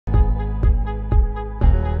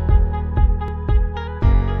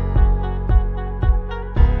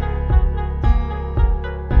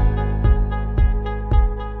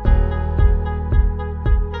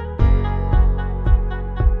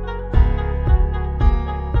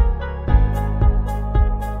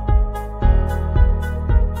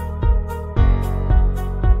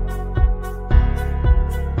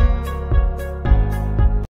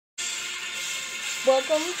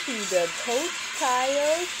the Coach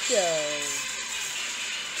Kayo Show.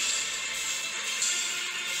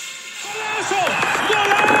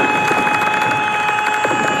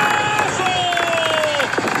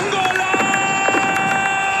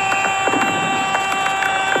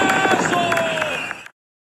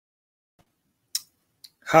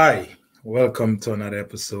 Hi, welcome to another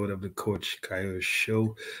episode of the Coach Kayo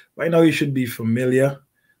Show. By now, you should be familiar.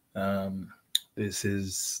 This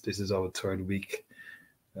is our third week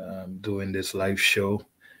doing this live show.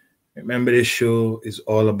 Remember, this show is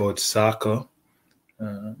all about soccer,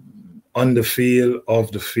 on the field,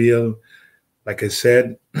 off the field. Like I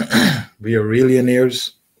said, we are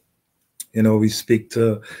millionaires. You know, we speak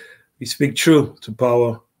true to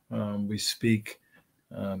power. We speak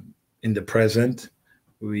in the present.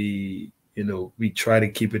 We try to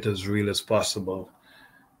keep it as real as possible.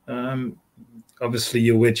 Obviously,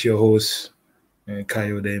 you're with your host,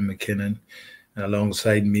 Kayo McKinnon.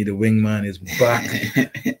 Alongside me, the wingman is back.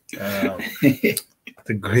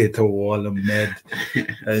 The greater wall of Ned.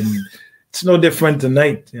 And it's no different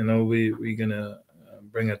tonight. You know, we're going to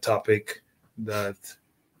bring a topic that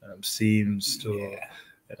seems to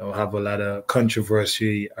have a lot of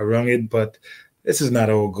controversy around it. But this is not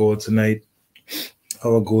our goal tonight.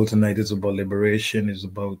 Our goal tonight is about liberation, is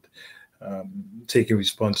about taking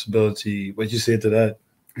responsibility. What you say to that?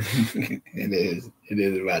 It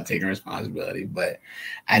is about taking responsibility. But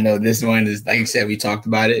I know this one is, like you said, we talked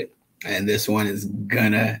about it, and this one is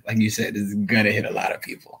gonna, like you said, is gonna hit a lot of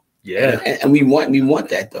people. Yeah, and we want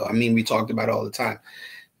that though. I mean, we talked about it all the time.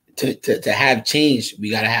 To have change, we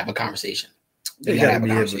gotta have a conversation. You gotta be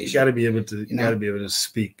able to speak. You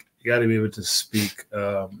gotta be able to speak.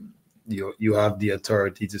 You have the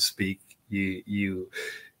authority to speak. You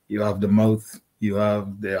have the mouth. You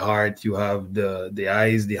have the heart. You have the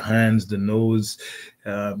eyes, the hands, the nose.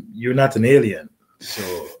 You're not an alien, so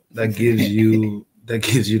that gives you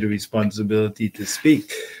the responsibility to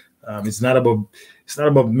speak. It's not about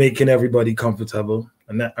making everybody comfortable.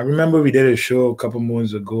 And I remember we did a show a couple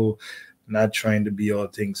months ago, not trying to be all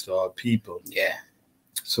things to all people. Yeah.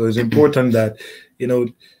 So it's important that you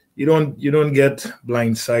don't get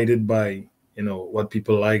blindsided by what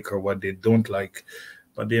people like or what they don't like.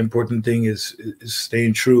 But the important thing is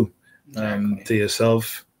staying true to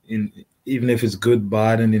yourself. Even if it's good,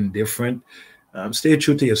 bad, and indifferent, stay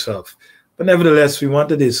true to yourself. But nevertheless, we want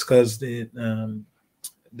to discuss the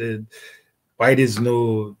why there's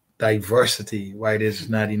no diversity, why there's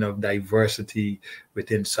not enough diversity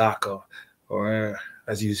within soccer, or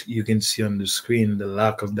as you can see on the screen, the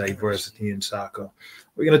lack of diversity in soccer.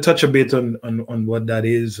 We're going to touch a bit on what that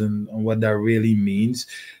is and on what that really means,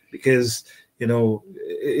 because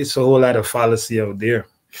it's a whole lot of fallacy out there.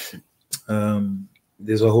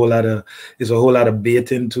 There's a whole lot of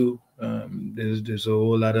bait into. There's a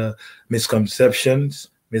whole lot of misconceptions.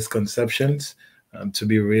 To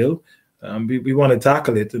be real, we want to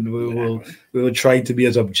tackle it, and we will try to be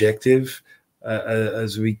as objective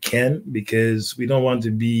as we can, because we don't want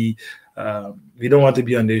to be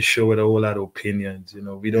on this show with a whole lot of opinions.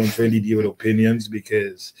 We don't really deal with opinions,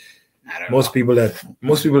 because most people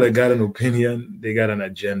that got an opinion, they got an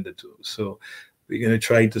agenda too. So we're going to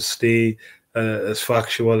try to stay as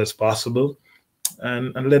factual as possible,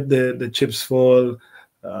 and let the chips fall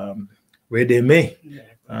where they may.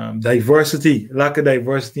 Diversity, lack of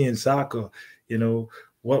diversity in soccer.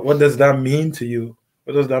 What does that mean to you?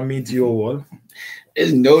 What does that mean to your wall?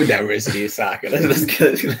 There's no diversity in soccer. Let's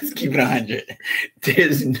keep it 100.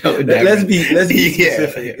 There's no diversity. Let's be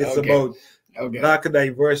specific. It's about Okay. lack of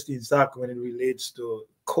diversity in soccer when it relates to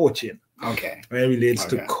coaching. Okay. When it relates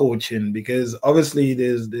to coaching, because obviously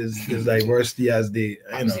there's diversity as they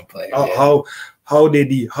how they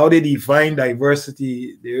define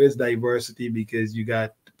diversity. There is diversity because you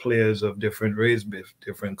got players of different race,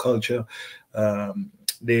 different culture,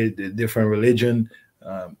 the different religion,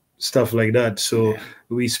 stuff like that. So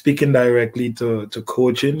we speaking directly to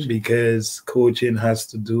coaching, because coaching has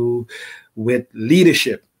to do with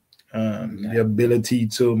leadership. The ability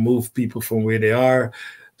to move people from where they are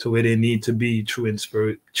to where they need to be through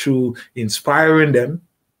inspiring them,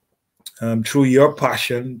 through your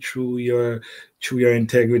passion, through your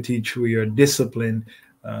integrity, through your discipline.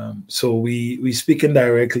 So we speaking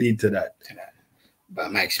directly to that.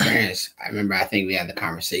 But my experience, I think we had the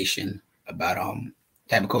conversation about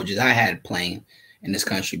type of coaches I had playing in this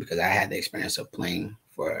country, because I had the experience of playing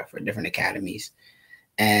for different academies,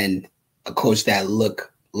 and a coach that looked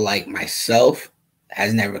like myself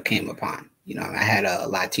has never came upon. I had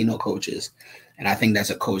Latino coaches, and I think that's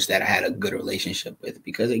a coach that I had a good relationship with,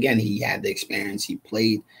 because again, he had the experience, he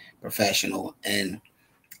played professional, and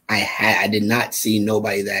I did not see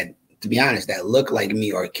nobody that to be honest, that looked like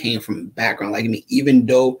me or came from a background like me, even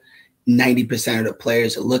though 90% of the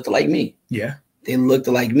players looked like me. Yeah. They looked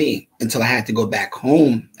like me until I had to go back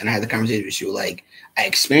home and I had the conversation with you. Like, I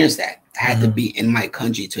experienced that. I had to be in my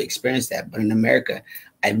country to experience that. But in America,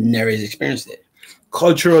 I've never experienced it.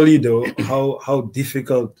 Culturally, though, how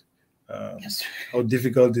difficult Yes. how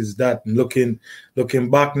difficult is that? Looking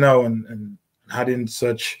back now and having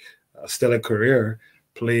such a stellar career,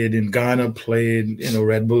 played in Ghana, played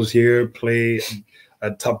Red Bulls here, played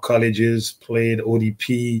at top colleges, played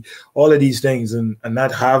ODP, all of these things, and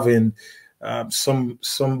not having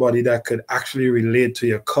somebody that could actually relate to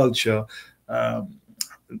your culture.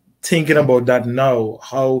 Thinking about that now,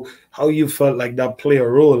 how you felt like that play a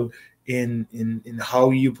role in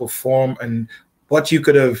how you perform and what you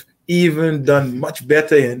could have even done much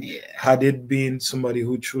better in had it been somebody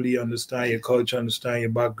who truly understand your culture, understand your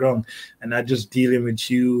background, and not just dealing with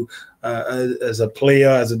you as a player,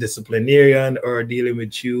 as a disciplinarian, or dealing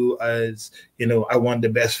with you as, I want the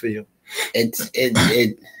best for you.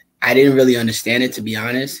 I didn't really understand it, to be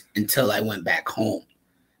honest, until I went back home.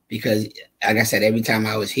 Because, like I said, every time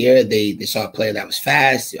I was here, they saw a player that was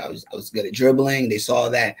fast. I was good at dribbling. They saw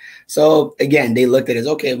that. So, again, they looked at it as,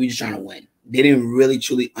 okay, we're just trying to win. They didn't really,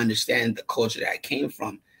 truly understand the culture that I came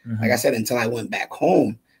from. Like I said, until I went back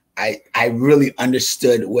home, I really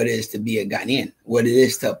understood what it is to be a Ghanaian, what it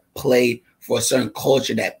is to play for a certain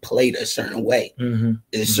culture that played a certain way.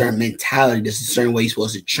 There's a certain mentality. There's a certain way you're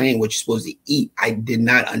supposed to train, what you're supposed to eat. I did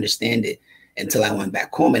not understand it until I went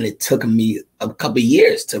back home, and it took me a couple of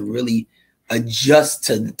years to really adjust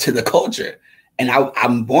to the culture. And I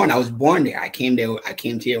was born there. I came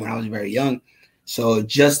to here when I was very young. So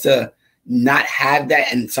just to not have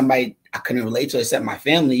that, and somebody I couldn't relate to except my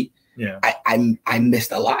family, I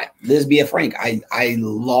missed a lot. Let's be frank. I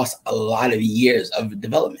lost a lot of years of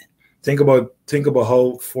development. Think about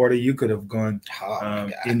how far you could have gone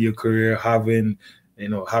in your career, having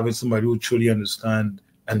somebody who truly understand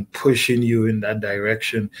and pushing you in that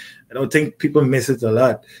direction. I don't think people miss it a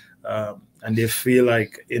lot, and they feel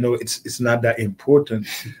like it's not that important,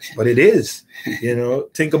 but it is.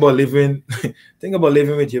 Think about living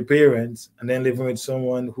with your parents and then living with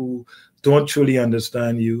someone who don't truly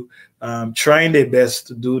understand you, trying their best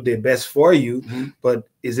to do their best for you, but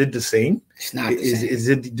is it the same? It's not the same. Is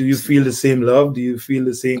it? Do you feel the same love? Do you feel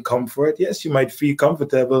the same comfort? Yes, you might feel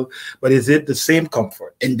comfortable, but is it the same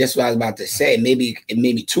comfort? And that's what I was about to say. Maybe it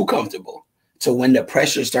made me too comfortable. So when the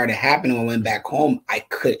pressure started happening, when I went back home,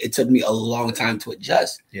 it took me a long time to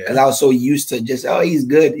adjust because I was so used to just, oh, he's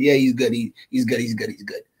good. Yeah, he's good. He's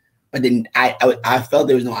good. But then I felt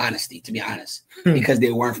there was no honesty, to be honest, because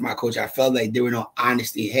they weren't from my coach. I felt like there was no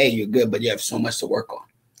honesty. Hey, you're good, but you have so much to work on.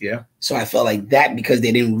 Yeah. So I felt like that because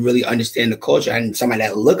they didn't really understand the culture. And somebody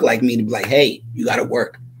that looked like me to be like, hey, you got to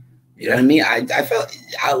work. You know what I mean? I felt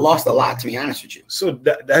I lost a lot, to be honest with you. So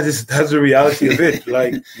that's the reality of it.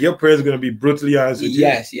 Like, your parents going to be brutally honest with you.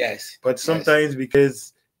 Yes. But sometimes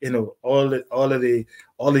because all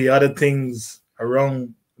the other things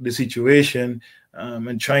around the situation,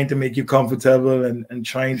 and trying to make you comfortable and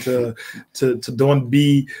trying to don't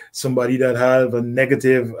be somebody that have a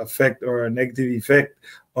negative effect or a negative effect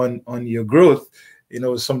on your growth.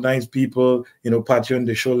 Sometimes people pat you on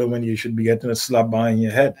the shoulder when you should be getting a slap behind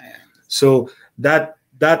your head. So that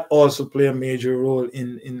also play a major role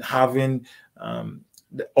in having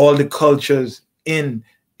all the cultures in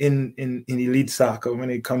elite soccer when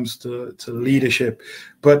it comes to leadership.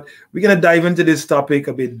 But we're gonna dive into this topic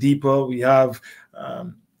a bit deeper. We have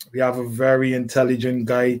a very intelligent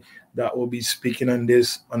guy that will be speaking on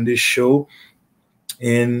this show,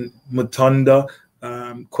 in Mutanda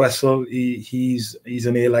Kwesele. He's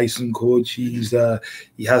an A licensed coach.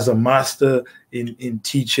 He has a master in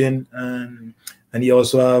teaching, and he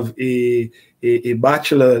also have a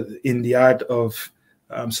bachelor in the art of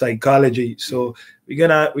psychology. So we're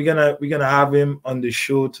gonna have him on the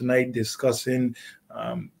show tonight discussing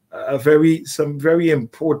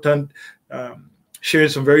sharing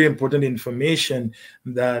some very important information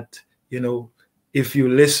that if you're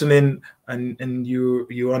listening and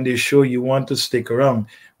you're on this show, you want to stick around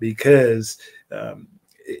because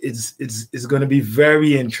it's going to be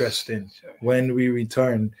very interesting when we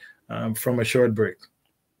return from a short break.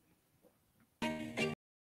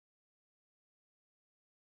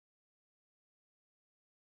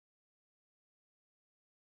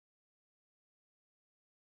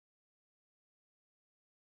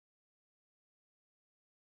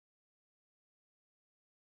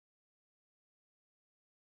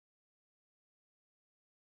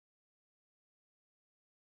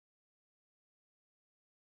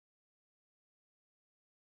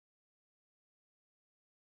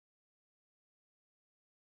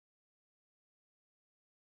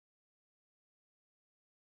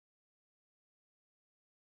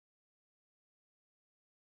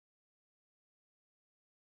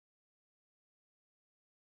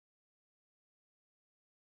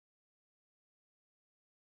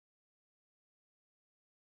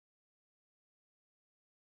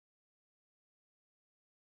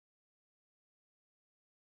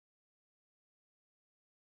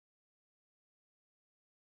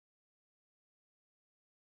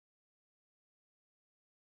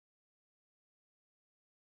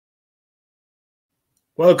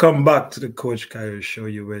 Welcome back to the Coach Kayo Show.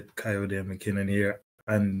 You with Kayo McKinnon here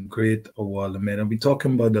and Great Awaldaman. And we're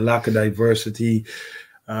talking about the lack of diversity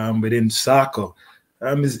within soccer.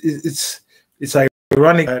 It's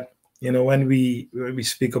ironic that, you know, when we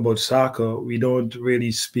speak about soccer, we don't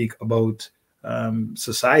really speak about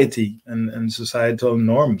society and societal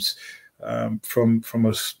norms from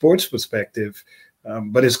a sports perspective,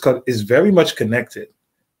 but it's very much connected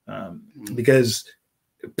because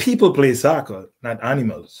people play soccer, not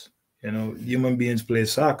animals. You know, human beings play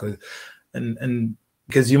soccer, and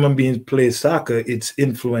because human beings play soccer, it's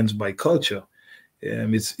influenced by culture.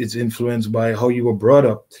 It's influenced by how you were brought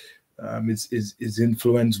up. It's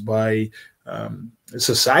influenced by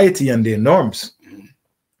society and their norms.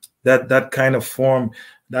 That kind of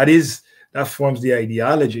that forms the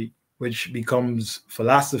ideology, which becomes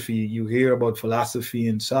philosophy. You hear about philosophy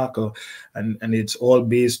in soccer, and it's all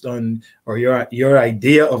based on or your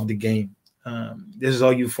idea of the game. This is how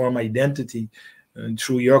you form identity, and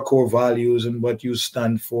through your core values and what you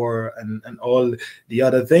stand for, and all the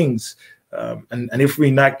other things. And if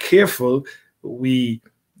we're not careful, we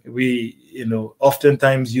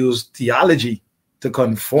oftentimes use theology to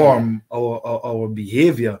conform our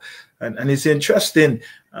behavior, and it's interesting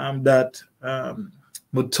that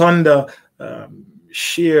Mutanda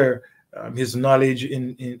share his knowledge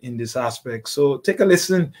in this aspect. So take a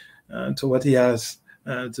listen to what he has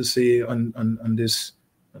to say on this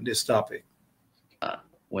topic.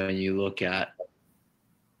 When you look at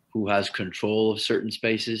who has control of certain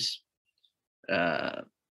spaces,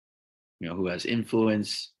 who has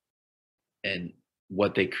influence and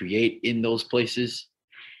what they create in those places,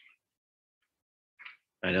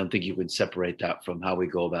 I don't think you can separate that from how we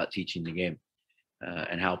go about teaching the game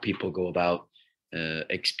and how people go about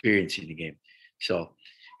experiencing the game. So,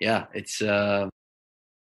 yeah, it's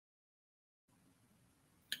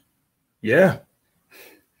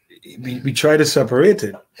we try to separate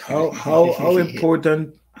it. How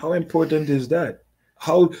important is that?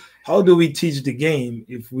 How do we teach the game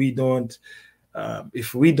if we don't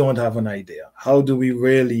have an idea? How do we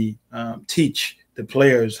really teach the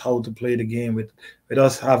players how to play the game with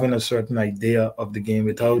us having a certain idea of the game,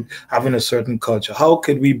 without having a certain culture? How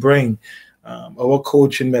could we bring our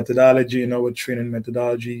coaching methodology and our training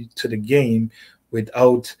methodology to the game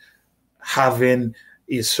without having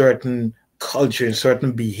a certain culture, a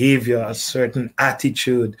certain behavior, a certain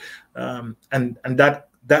attitude, and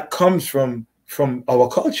that comes from our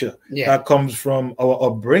culture, that comes from our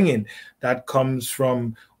upbringing, that comes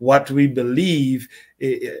from what we believe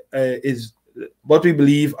are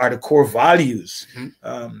the core values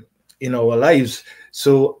in our lives.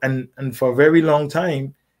 So and for a very long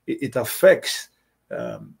time it affects,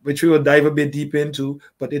 which we will dive a bit deep into,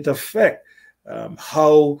 but it affects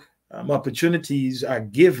how opportunities are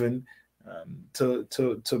given to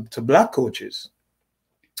Black coaches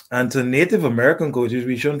and to Native American coaches.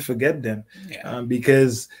 We shouldn't forget them,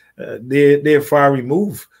 because they're far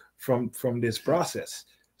removed from this process.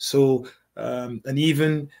 So and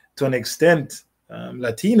even to an extent,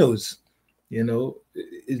 Latinos,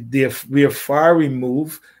 we are far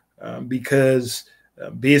removed because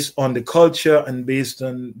based on the culture and based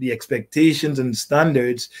on the expectations and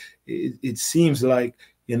standards, it seems like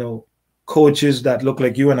coaches that look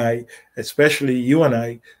like you and I, especially you and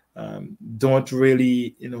I, don't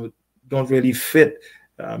really fit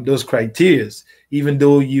those criteria. Even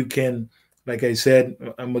though you can, like I said,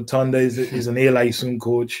 Mutanda is an A license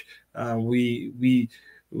coach. I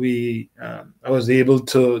was able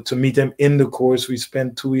to meet him in the course. We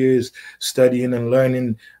spent 2 years studying and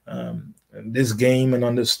learning this game and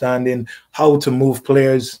understanding how to move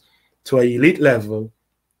players to an elite level.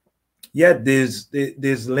 Yet there's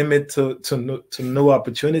limit to no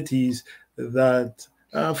opportunities that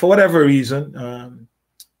for whatever reason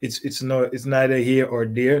it's neither here or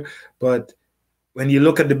there. But when you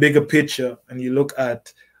look at the bigger picture and you look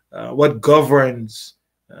at what governs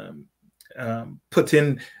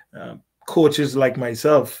putting coaches like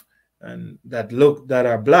myself and that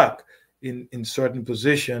are Black in certain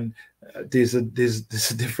position, there's a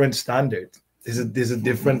different standard. There's a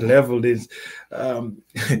different level. There's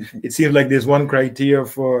it seems like there's one criteria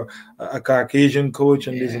for a Caucasian coach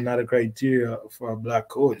and there's another criteria for a Black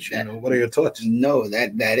coach. What are your thoughts? No,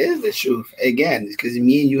 that is the truth. Again, because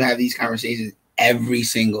me and you have these conversations every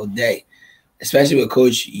single day, especially with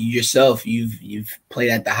Coach yourself. You've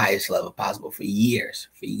played at the highest level possible for years,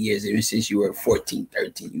 even since you were 14,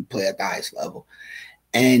 13. You played at the highest level,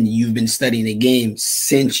 and you've been studying the game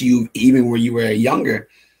since even when you were younger.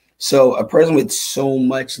 So a person with so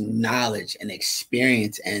much knowledge and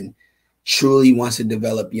experience and truly wants to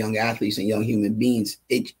develop young athletes and young human beings,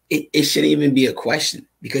 it shouldn't even be a question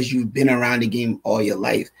because you've been around the game all your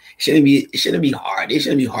life. It shouldn't be hard. It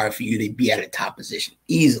shouldn't be hard for you to be at a top position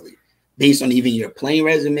easily based on even your playing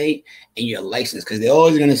resume and your license, because they're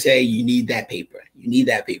always going to say you need that paper. You need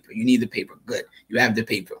that paper. You need the paper. Good. You have the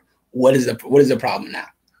paper. What is the problem now?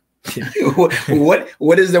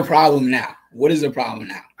 what is the problem now? What is the problem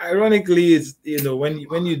now? Ironically, it's when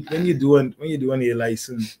you do an A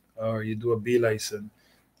license or you do a B license,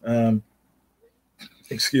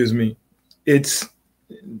 excuse me, it's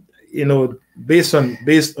based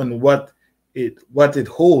on what it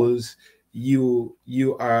holds, you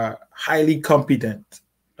are highly competent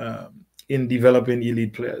in developing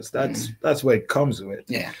elite players. That's what it comes with.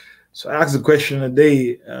 Yeah. So I asked the question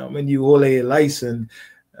today, when you hold a license,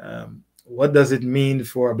 what does it mean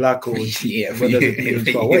for a black coach? Yeah. What does it mean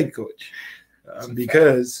for a white coach?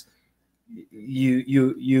 Because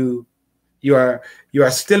you are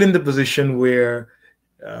still in the position where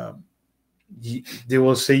they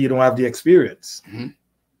will say you don't have the experience.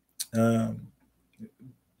 But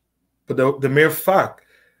the mere fact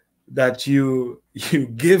that you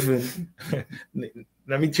given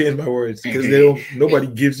let me change my words, because nobody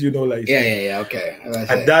gives you no license. Yeah. Okay.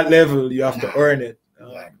 At that level, you have to earn it.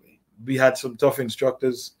 Exactly. We had some tough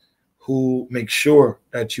instructors who make sure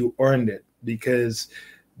that you earned it, because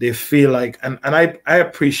they feel like, and I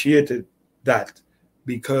appreciated that,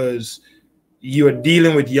 because you are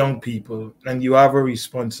dealing with young people and you have a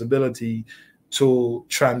responsibility to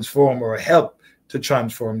transform or help to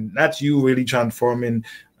transform. Not you really transforming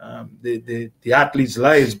the athletes'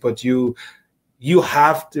 lives, but you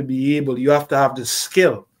have to have the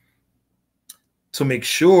skill to make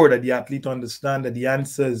sure that the athlete understand that the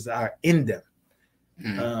answers are in them,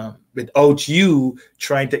 without you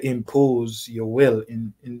trying to impose your will,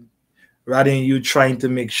 rather than you trying to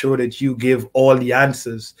make sure that you give all the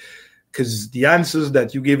answers, because the answers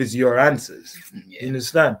that you give is your answers. You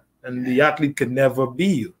understand? And the athlete could never be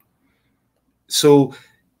you. So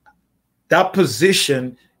that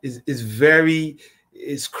position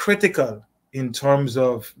is critical in terms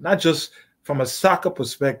of not just from a soccer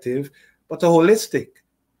perspective, but a holistic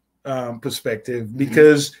perspective,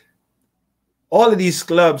 because all of these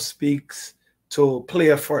clubs speaks to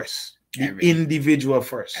player first, the individual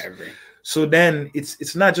first. So then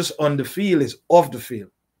it's not just on the field, it's off the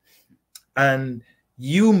field. And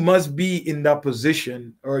you must be in that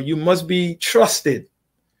position, or you must be trusted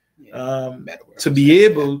to be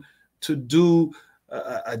able to do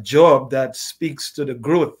a job that speaks to the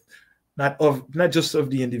growth, not just of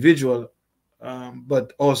the individual,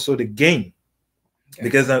 but also the game.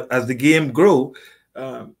 Because as the game grow,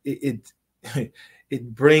 it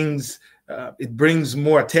brings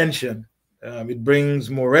more attention, it brings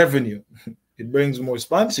more revenue, it brings more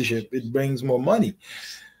sponsorship, it brings more money.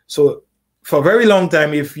 So for a very long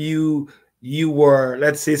time, if you were,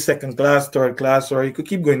 let's say, second class, third class, or you could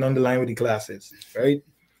keep going on the line with the classes, right?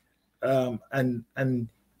 And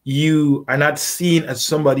you are not seen as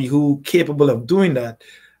somebody who capable of doing that.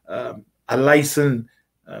 A license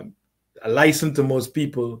to most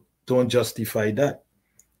people don't justify that,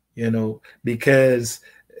 because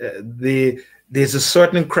there's a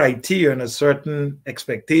certain criteria and a certain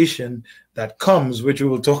expectation that comes, which we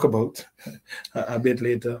will talk about a bit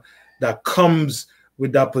later, that comes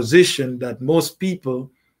with that position that most people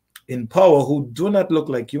in power who do not look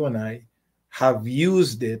like you and I have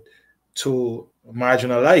used it to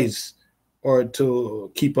marginalize or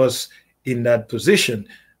to keep us in that position.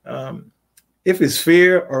 If it's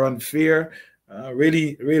fair or unfair,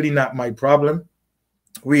 really not my problem.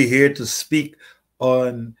 We're here to speak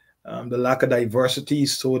on the lack of diversity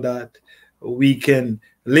so that we can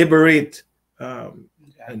liberate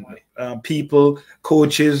people,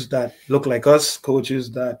 coaches that look like us,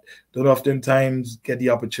 coaches that don't oftentimes get the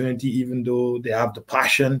opportunity, even though they have the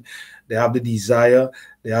passion, they have the desire,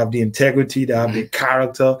 they have the integrity, they have the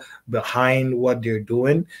character behind what they're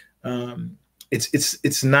doing.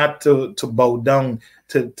 It's not to bow down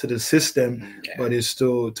to the system, but it's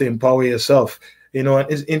to empower yourself.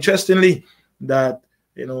 It's interestingly that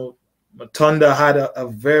Mutanda had a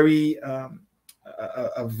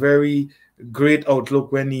very great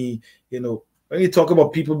outlook when you talk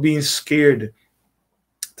about people being scared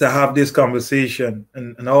to have this conversation,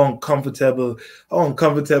 and how uncomfortable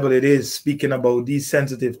it is speaking about these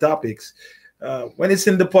sensitive topics when it's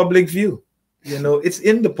in the public view. It's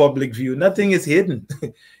in the public view. Nothing is hidden.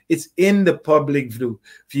 It's in the public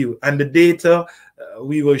view, and the data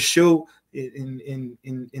we will show in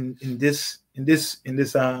this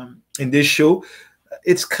show.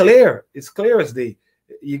 It's clear. It's clear as day.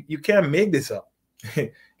 You can't make this up.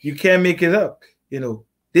 You can't make it up.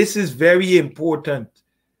 This is very important,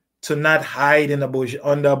 to not hide in a bush,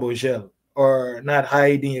 under a bushel, or not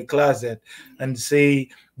hide in your closet and say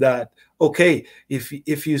that, okay,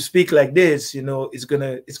 if you speak like this, it's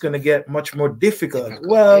gonna get much more difficult.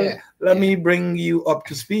 Well, let me bring you up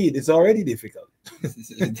to speed. It's already difficult.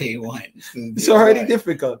 Day one. It's already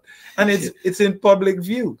difficult, and it's in public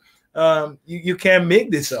view. You can't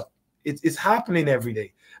make this up. It's happening every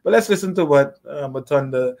day. But let's listen to what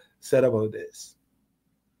Mutanda said about this.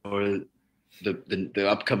 Or the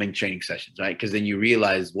upcoming training sessions, right? Because then you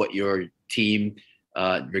realize what your team,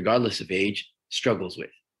 regardless of age, struggles with.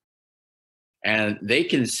 And they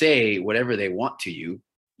can say whatever they want to you.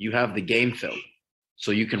 You have the game film,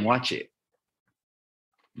 so you can watch it.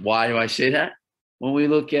 Why do I say that? When we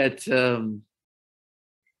look at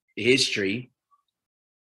history,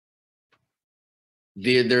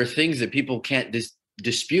 there are things that people can't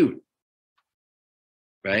dispute,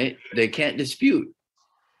 right? They can't dispute.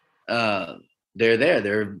 They're there.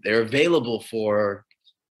 They're available for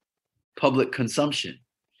public consumption.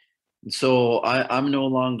 And so I'm no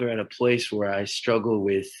longer at a place where I struggle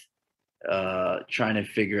with trying to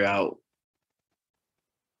figure out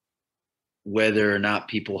whether or not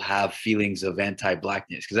people have feelings of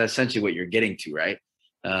anti-Blackness, because that's essentially what you're getting to, right?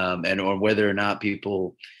 Or whether or not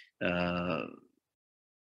people,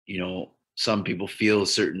 some people feel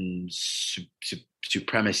certain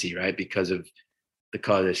supremacy, right, because of the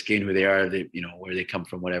color of their skin, who they are, where they come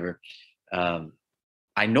from, whatever.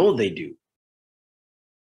 I know they do.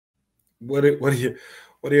 What are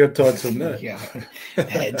your thoughts on that? Yeah.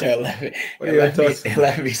 What are your thoughts?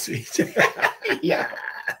 Let me speak. Yeah.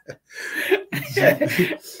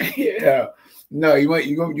 Yeah. No, you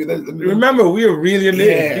gonna do that? Remember, we are really in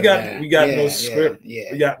there. Yeah, we got no script.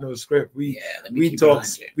 Yeah. We got no script. We talk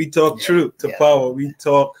Yeah, truth to power. We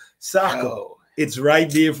talk soccer. Yo. It's right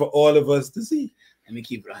there for all of us to see. Let me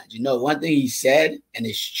keep it 100. One thing he said, and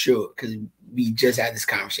it's true, because we just had this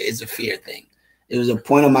conversation. It's a fear thing. It was a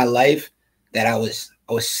point in my life that I was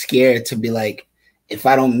scared to be like, if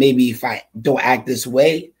I don't act this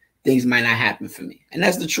way, things might not happen for me. And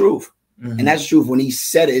that's the truth. Mm-hmm. And that's the truth. When he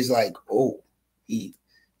said it, it's like, oh,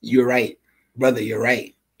 you're right, brother. You're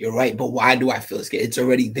right. You're right. But why do I feel scared? It's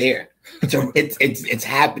already there. It's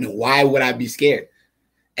happening. Why would I be scared?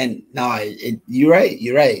 And no, you're right.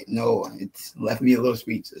 You're right. No, it's left me a little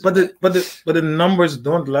speechless. But the numbers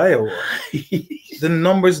don't lie. The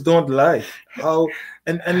numbers don't lie.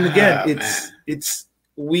 And again, it's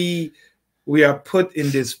we are put in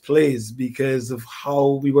this place because of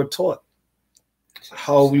how we were taught,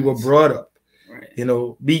 how we were brought up. Right.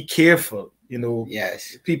 Be careful.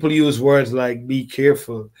 Yes. People use words like "be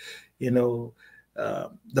careful."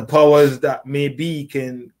 The powers that may be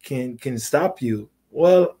can stop you.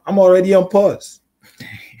 Well, I'm already on pause.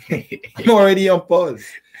 I'm already on pause.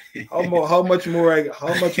 How much more?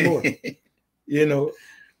 How much more?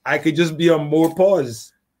 I could just be on more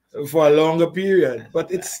pause for a longer period, but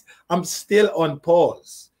I'm still on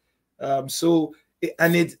pause.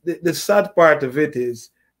 The sad part of it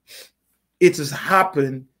is, it has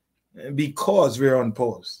happened because we're on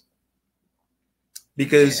pause.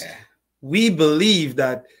 Because we believe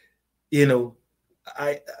that,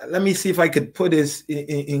 let me see if I could put this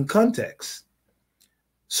in context.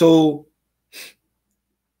 So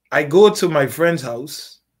I go to my friend's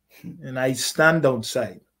house and I stand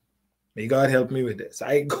outside. May God help me with this.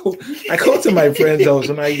 I go to my friend's house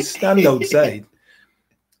and I stand outside,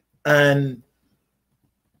 and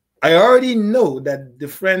I already know that the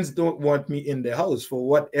friends don't want me in their house for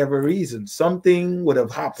whatever reason. Something would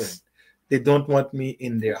have happened. They don't want me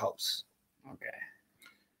in their house. Okay.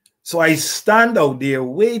 So I stand out there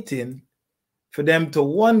waiting for them to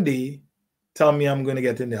one day tell me I'm going to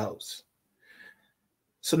get in the house.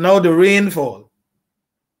 So now the rainfall,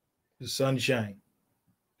 the sunshine,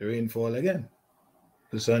 the rainfall again,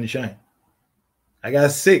 the sunshine. I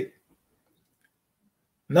got sick.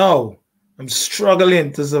 Now I'm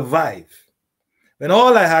struggling to survive. When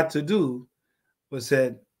all I had to do was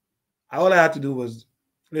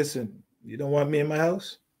listen, you don't want me in my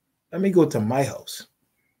house? Let me go to my house.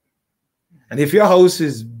 And if your house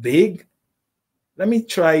is big, let me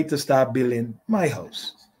try to start building my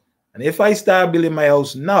house. And if I start building my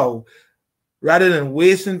house now, rather than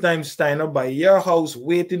wasting time standing up by your house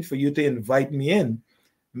waiting for you to invite me in,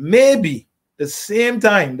 maybe the same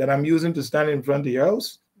time that I'm using to stand in front of your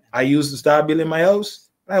house, I used to start building my house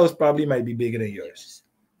probably might be bigger than yours.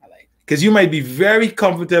 Because you might be very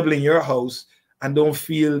comfortable in your house and don't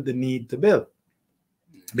feel the need to build,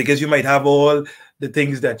 because you might have all the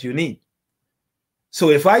things that you need. So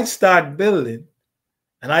if I start building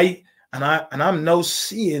and and I'm now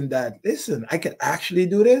seeing that, listen, I can actually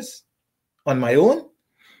do this on my own,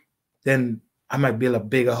 then I might build a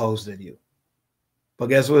bigger house than you. But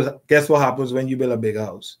guess what happens when you build a big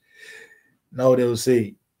house? Now they'll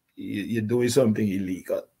say you're doing something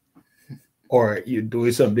illegal, or you're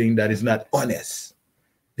doing something that is not honest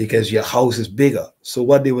because your house is bigger. So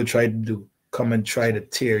what they will try to do, come and try to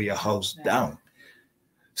tear your house down.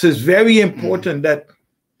 So it's very important that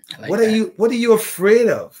what are you afraid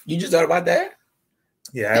of? You just thought about that?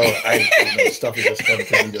 Yeah, I stuff is just coming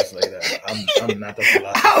to me just like that. I'm not a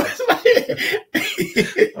philosopher.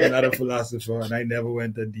 I'm not a philosopher, and I never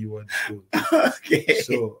went to D1 school. Okay.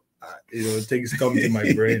 So things come to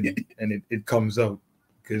my brain, and it comes out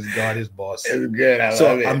because God is boss. It's good. I So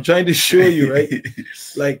love it. I'm trying to show you, right?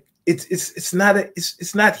 Like it's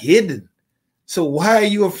not hidden. So why are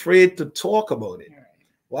you afraid to talk about it?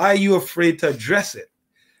 Why are you afraid to address it?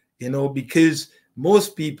 Because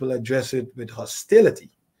most people address it with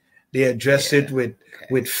hostility. They address it with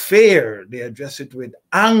fear. They address it with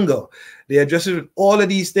anger. They address it with all of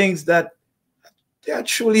these things that they are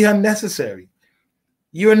truly unnecessary.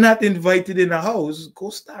 You're not invited in a house. Go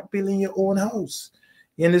start building your own house.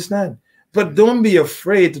 You understand? But don't be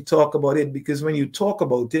afraid to talk about it, because when you talk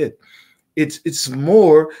about it, it's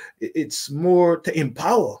more to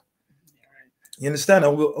empower. You understand?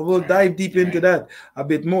 We'll dive deep into that a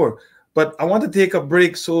bit more. But I want to take a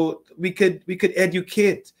break so we could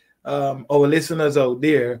educate our listeners out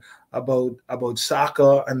there about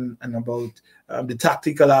soccer and about the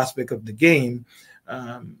tactical aspect of the game,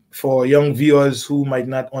 for young viewers who might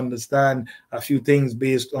not understand a few things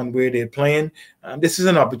based on where they're playing. This is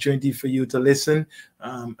an opportunity for you to listen,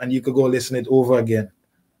 and you could go listen it over again.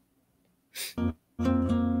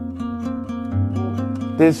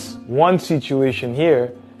 This one situation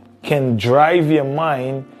here can drive your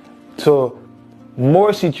mind to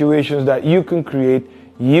more situations that you can create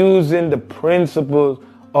using the principles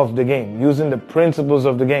of the game,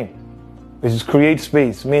 which is create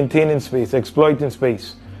space, maintaining space, exploiting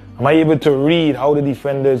space. Am I able to read how the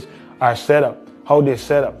defenders are set up, how they're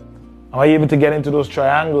set up? Am I able to get into those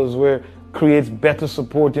triangles where it creates better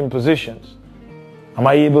supporting positions? Am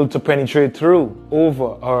I able to penetrate through, over,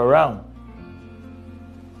 or around?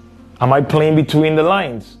 Am I playing between the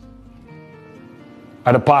lines?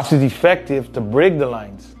 Are the passes effective to break the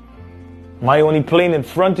lines? Am I only playing in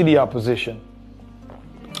front of the opposition?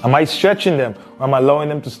 Am I stretching them, or am I allowing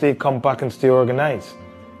them to stay compact and stay organized?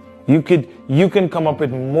 You can come up with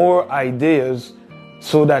more ideas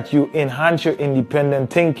so that you enhance your independent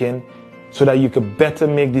thinking, so that you can better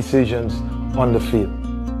make decisions on the field.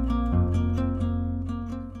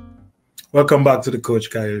 Welcome back to the Coach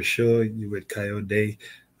Kayo Show. You with Kayo Day,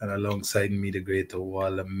 and alongside me, the great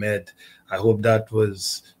Awal Ahmed. I hope that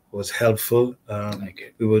was helpful.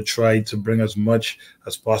 We will try to bring as much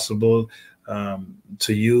as possible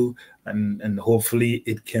to you, and hopefully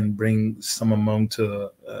it can bring some amount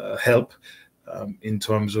of help in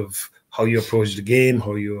terms of how you approach the game,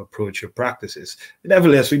 how you approach your practices.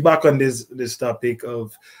 Nevertheless, we're back on this topic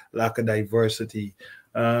of lack of diversity.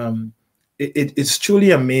 It's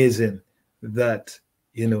truly amazing that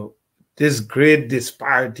there's great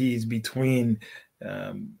disparities between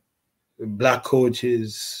Black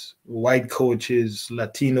coaches, white coaches,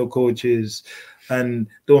 Latino coaches, and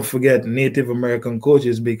don't forget Native American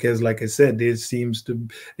coaches, because like I said, there seems to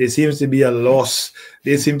be a loss.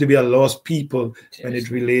 There seem to be a lost people when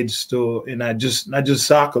it relates to not just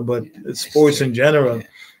soccer, but sports in general.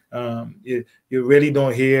 You really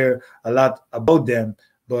don't hear a lot about them,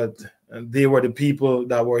 but they were the people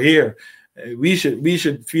that were here. We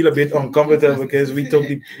should feel a bit uncomfortable because we took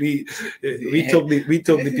the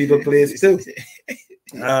people place too.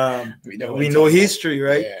 We know history,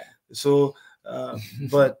 right? Yeah. So,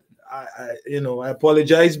 but I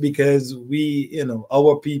apologize because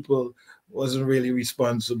our people wasn't really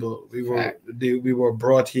responsible. We were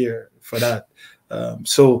brought here for that.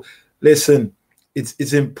 So listen,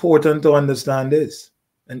 it's important to understand this,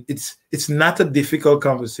 and it's not a difficult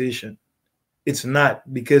conversation. It's not,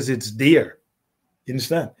 because it's there. You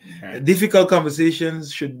understand? Right. Difficult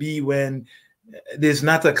conversations should be when there's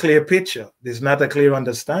not a clear picture. There's not a clear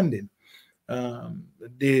understanding.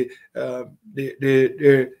 There's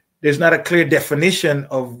not a clear definition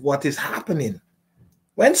of what is happening.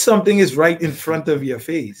 When something is right in front of your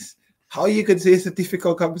face, how you could say it's a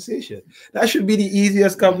difficult conversation? That should be the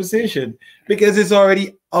easiest conversation, because it's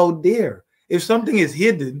already out there. If something is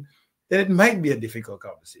hidden, then it might be a difficult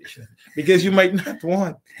conversation, because you might not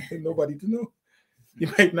want nobody to know. You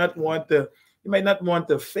might not want to you might not want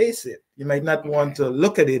to face it. You might not want to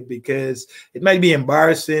look at it because it might be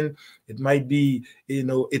embarrassing. It might be,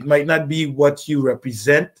 it might not be what you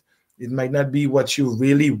represent. It might not be what you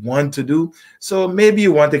really want to do. So maybe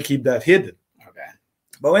you want to keep that hidden. Okay.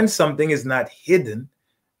 But when something is not hidden,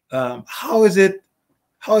 how is it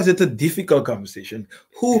a difficult conversation?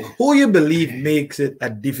 Who you believe makes it a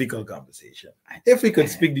difficult conversation? If we could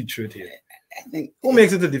speak the truth here, I think who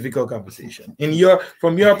makes it a difficult conversation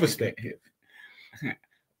from your perspective?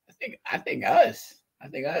 I think us. I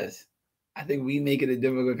think we make it a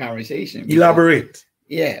difficult conversation. Elaborate.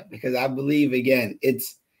 Yeah, because I believe, again,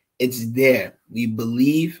 it's there. We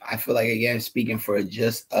believe. I feel like, again, speaking for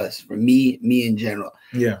just us, for me in general.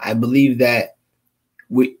 Yeah, I believe that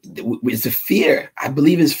it's a fear. I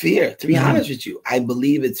believe it's fear. To be honest with you, I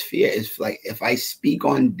believe it's fear. It's like, if I speak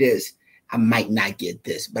on this, I might not get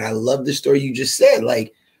this. But I love the story you just said.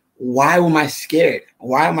 Like, why am I scared?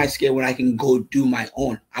 Why am I scared when I can go do my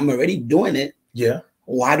own? I'm already doing it. Yeah.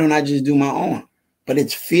 Why don't I just do my own? But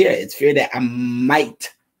it's fear. It's fear that I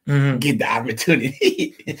might get the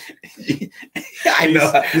opportunity. I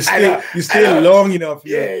know. You still long enough.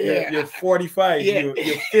 You're 45. Yeah.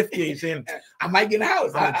 You're 50. You're saying, I might get a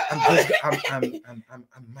house. I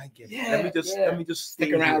might get. Yeah, Let me just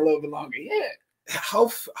stick around a little bit longer. Yeah. How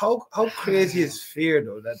crazy is fear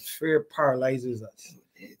though? That fear paralyzes us.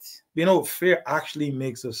 Fear actually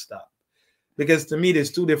makes us stop. Because to me,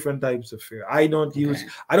 there's two different types of fear. I don't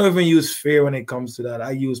even use fear when it comes to that.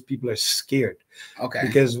 I use people are scared. Okay.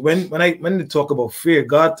 Because when they talk about fear,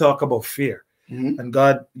 God talk about fear. And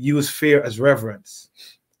God used fear as reverence.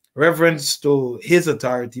 Reverence to his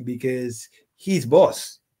authority because he's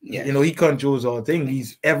boss. Yeah. He controls all things.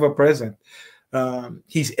 He's ever present.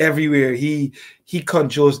 He's everywhere. He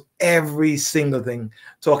controls every single thing.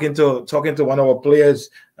 Talking to one of our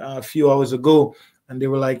players a few hours ago, and they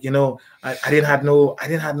were like, I didn't have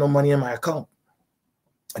no money in my account.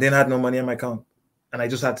 And I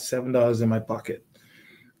just had $7 in my pocket.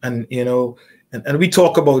 And and we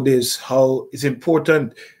talk about this, how it's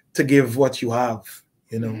important to give what you have.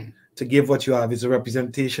 To give what you have is a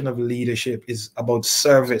representation of leadership. It's about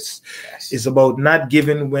service. Yes. It's about not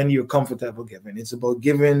giving when you're comfortable giving. It's about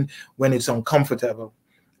giving when it's uncomfortable.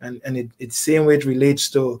 And it's same way it relates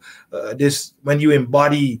to this, when you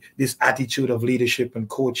embody this attitude of leadership and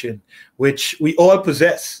coaching, which we all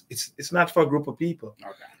possess. It's not for a group of people.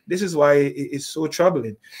 Okay. This is why it's so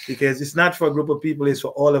troubling, because it's not for a group of people. It's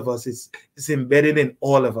for all of us. It's embedded in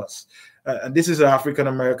all of us. And this is an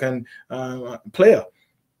African-American player.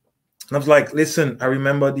 And I was like, listen, I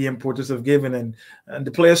remember the importance of giving. And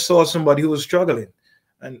the player saw somebody who was struggling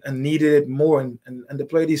and needed it more. And the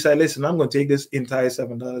player decided, listen, I'm going to take this entire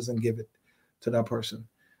 $7 and give it to that person.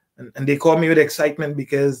 And they called me with excitement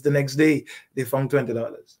because the next day they found $20.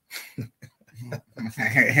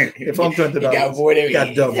 They found $20.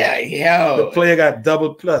 Got double. Yeah, the player got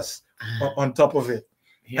double plus on top of it.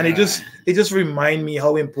 Yeah. And it just remind me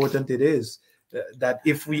how important it is that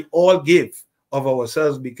if we all give of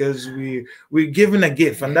ourselves, because we're given a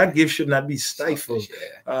gift, and that gift should not be stifled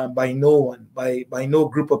by no one, by no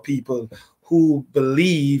group of people who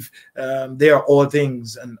believe they are all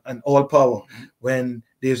things and all power, when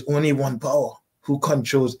there's only one power who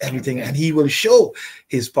controls everything, and he will show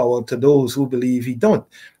his power to those who believe he don't.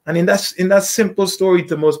 And in that simple story,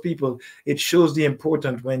 to most people, it shows the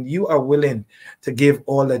importance when you are willing to give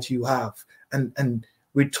all that you have. And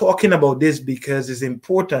we're talking about this because it's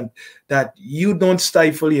important that you don't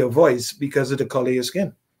stifle your voice because of the color of your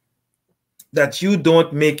skin. That you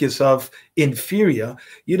don't make yourself inferior.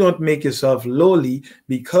 You don't make yourself lowly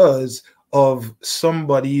because of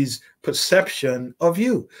somebody's perception of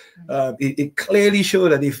you. It clearly shows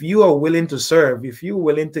that if you are willing to serve, if you're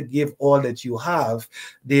willing to give all that you have,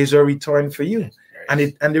 there's a return for you.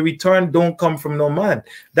 And the return don't come from no man.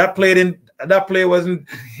 That player wasn't.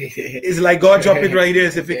 It's like God dropped it right here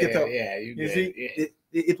and said, pick it up. Yeah, you see,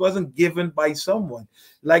 it wasn't given by someone.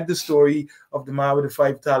 Like the story of the man with the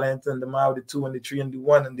 5 talents and the man with the 2 and the 3 and the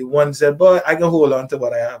 1, and the one said, "Boy, I can hold on to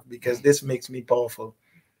what I have because this makes me powerful."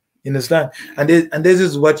 You understand? And this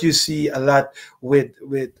is what you see a lot with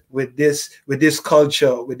this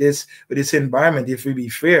culture, with this environment. If we be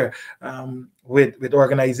fair, with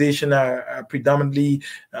organization are predominantly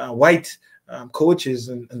white coaches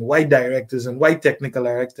and white directors and white technical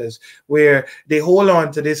directors, where they hold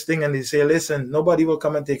on to this thing and they say, "Listen, nobody will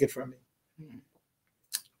come and take it from me."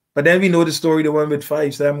 But then we know the story, the one with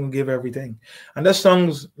 5 said, I'm gonna give everything. And that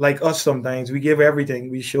songs like us sometimes, we give everything.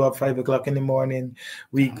 We show up 5 o'clock in the morning,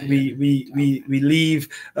 we leave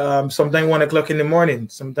sometimes 1 o'clock in the morning.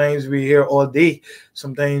 Sometimes we here all day.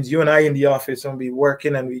 Sometimes you and I in the office and we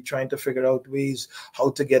working and we trying to figure out ways how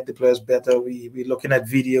to get the players better. We looking at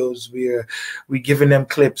videos, we giving them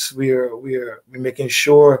clips, we're making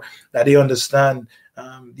sure that they understand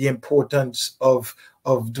the importance of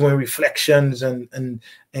doing reflections and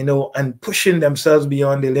and pushing themselves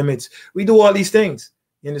beyond the limits. We do all these things.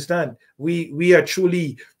 You understand? We are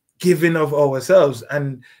truly giving of ourselves,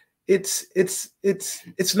 and it's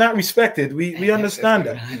not respected. We understand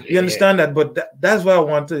that. We understand that, but that's why I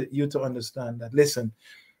wanted you to understand that. Listen,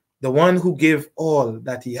 the one who gave all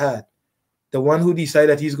that he had, the one who decided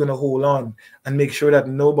that he's going to hold on and make sure that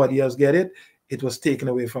nobody else get it, it was taken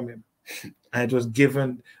away from him. And it was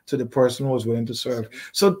given to the person who was willing to serve.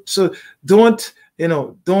 So don't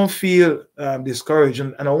feel discouraged.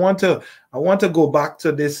 And I want to go back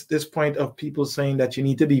to this point of people saying that you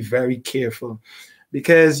need to be very careful,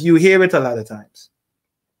 because you hear it a lot of times.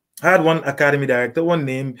 I had one academy director, one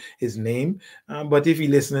name his name, but if you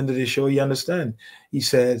listening to the show, you understand. He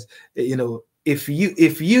says, if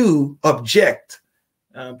you object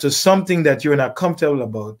to something that you're not comfortable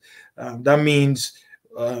about, that means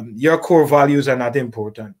your core values are not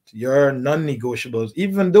important. Your non-negotiables,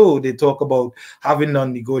 even though they talk about having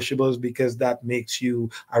non-negotiables because that makes you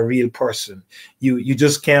a real person. You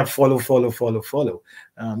just can't follow.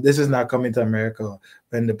 This is not coming to America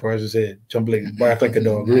when the person say jump like bark like a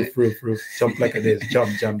dog, roof, jump like a this,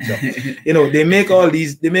 jump. They make all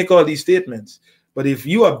these statements. But if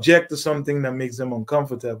you object to something that makes them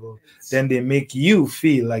uncomfortable, then they make you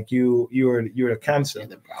feel like you're a cancer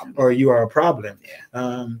or you are a problem.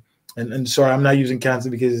 Yeah. And sorry, I'm not using cancer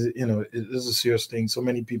because it is a serious thing. So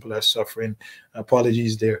many people are suffering.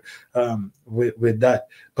 Apologies there with that.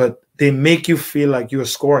 But they make you feel like you're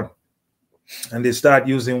scorned. And they start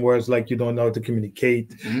using words like you don't know how to communicate.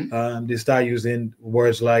 Mm-hmm. They start using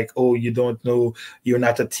words like, oh, you don't know, you're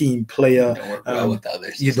not a team player. You don't work well with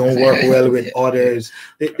others. You don't work well with others.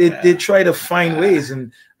 They try to find ways.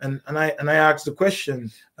 And I ask the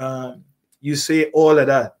question, you say all of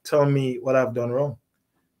that, tell me what I've done wrong.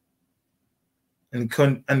 And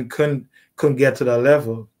couldn't get to that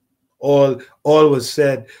level. All was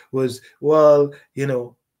said was, well,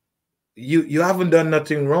 you haven't done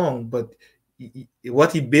nothing wrong, but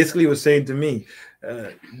what he basically was saying to me,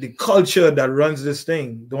 the culture that runs this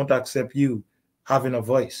thing don't accept you having a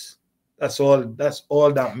voice. That's all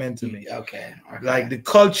that meant to me. Okay. Like the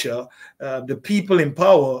culture, the people in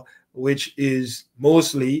power, which is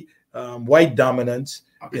mostly white dominance,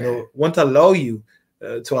 won't allow you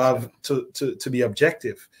to be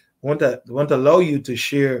objective. Won't allow you to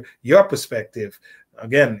share your perspective.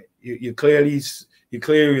 Again, you clearly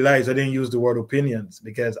realize I didn't use the word opinions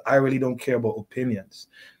because I really don't care about opinions.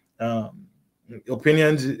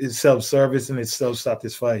 Opinions is self-service and it's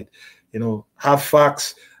self-satisfied. Have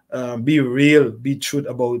facts, be real, be truth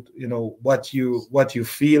about what you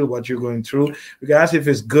feel, what you're going through. Regardless if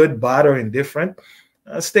it's good, bad, or indifferent,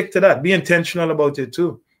 stick to that. Be intentional about it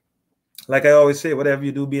too. Like I always say, whatever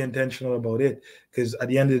you do, be intentional about it, because at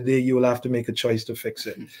the end of the day, you will have to make a choice to fix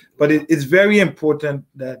it. But it's very important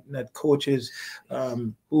that coaches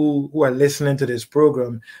who are listening to this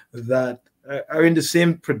program that are in the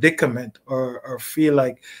same predicament or feel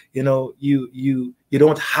like you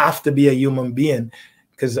don't have to be a human being,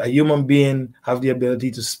 because a human being have the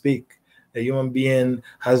ability to speak. A human being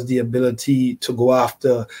has the ability to go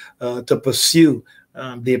after, to pursue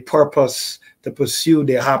their purpose, to pursue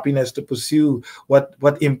their happiness, to pursue what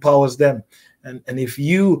empowers them. And if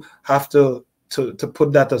you have to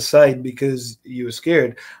put that aside because you're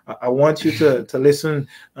scared, I want you to listen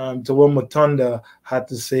to what Mutanda had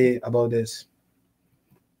to say about this.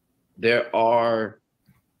 We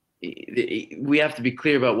have to be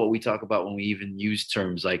clear about what we talk about when we even use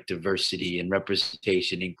terms like diversity and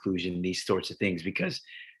representation, inclusion, these sorts of things, because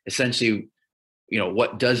essentially,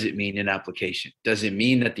 what does it mean in application? Does it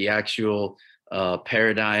mean that the actual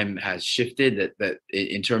paradigm has shifted, that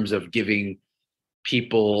in terms of giving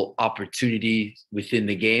people opportunity within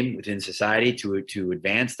the game, within society to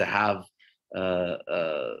advance, to have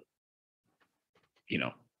to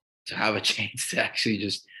have a chance to actually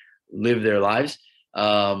just live their lives?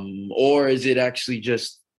 Or is it actually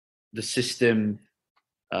just the system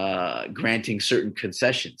granting certain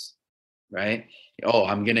concessions, right? Oh,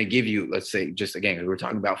 I'm going to give you, let's say, just again, we're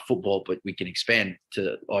talking about football, but we can expand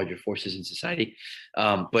to larger forces in society.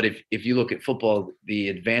 But if you look at football, the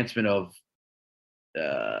advancement of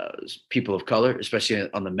people of color, especially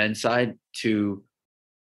on the men's side, to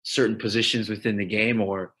certain positions within the game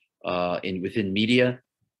or within media,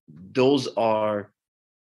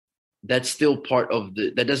 that's still part of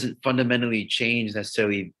that doesn't fundamentally change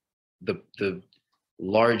necessarily the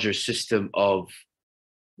larger system of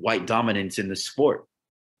white dominance in the sport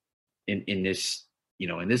in this,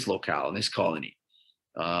 in this locale, in this colony,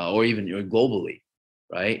 or even globally,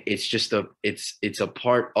 right? It's just it's a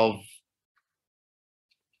part of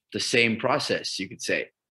the same process, you could say.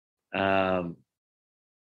 And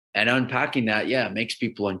unpacking that, makes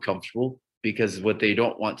people uncomfortable, because what they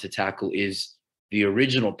don't want to tackle is the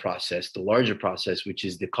original process, the larger process, which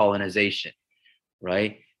is the colonization,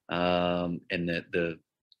 right? And the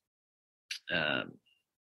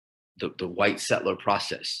white settler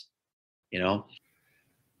process,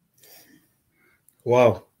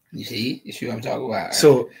 Wow. You see what I'm talking about?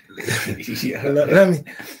 So let me.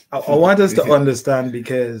 I want us to understand,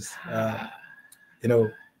 because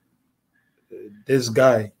this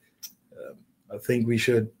guy. I think we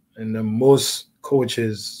should, and most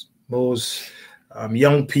coaches, most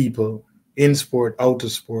young people in sport, out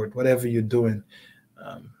of sport, whatever you're doing,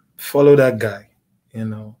 follow that guy.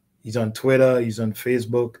 He's on Twitter, he's on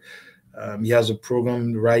Facebook. He has a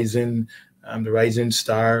program, the Rising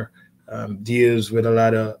Star, deals with a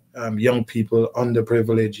lot of young people,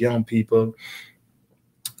 underprivileged young people.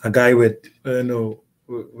 A guy with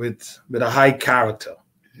with a high character,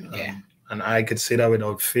 and I could say that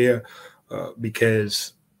without fear,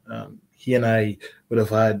 because he and I would have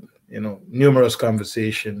had numerous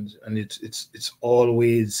conversations, and it's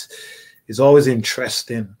always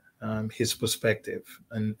interesting, his perspective,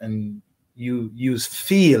 and you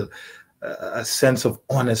feel a sense of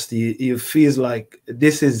honesty. You feel like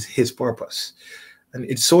this is his purpose, and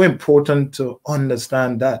it's so important to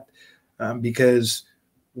understand that, because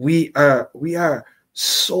we are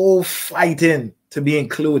so fighting to be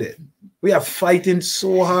included. We are fighting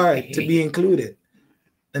so hard to be included,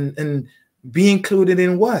 and be included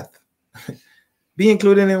in what? Be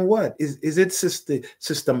included in what? Is it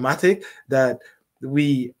systematic that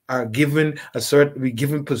we are given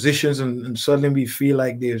positions, and suddenly we feel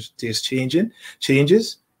like there's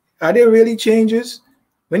changes? Are there really changes?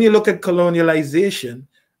 When you look at colonialization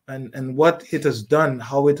and what it has done,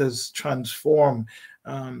 how it has transformed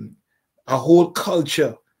a whole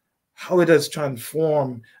culture, how it has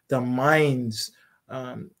transformed the minds,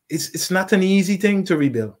 it's not an easy thing to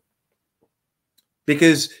rebuild,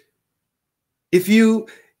 because if you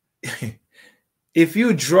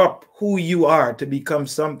drop who you are to become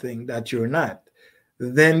something that you're not,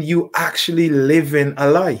 then you actually live in a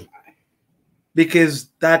lie, because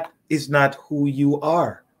that is not who you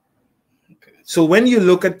are. So when you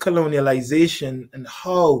look at colonialization and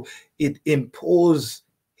how it imposed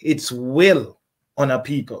its will on a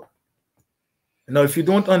people, now if you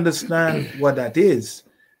don't understand what that is,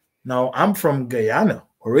 now I'm from Guyana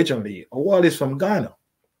originally. Owal is from Ghana.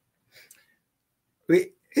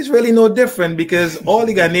 It's really no different, because all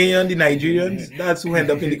the Ghanaians, the Nigerians, that's who end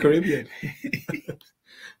up in the Caribbean.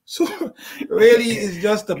 So really, it's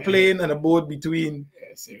just a plane and a boat between,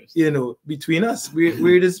 between us. We're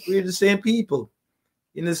the same people.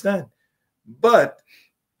 You understand? But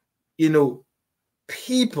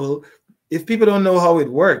people, if people don't know how it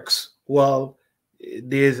works, well,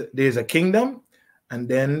 there's a kingdom, and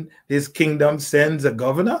then this kingdom sends a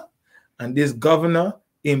governor, and this governor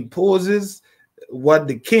imposes what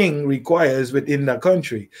the king requires within the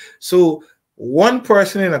country. So one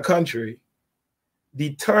person in a country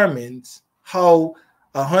determines how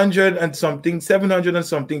 700 and something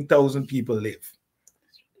thousand people live.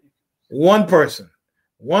 One person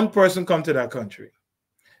come to that country.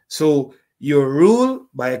 So you're ruled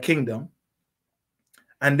by a kingdom,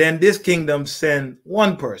 and then this kingdom sends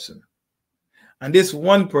one person, and this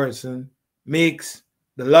one person makes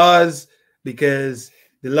the laws, because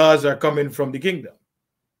the laws are coming from the kingdom.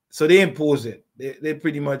 So they impose it. They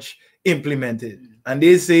pretty much implement it. And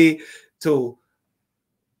they say to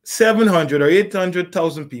 700 or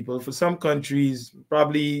 800,000 people, for some countries,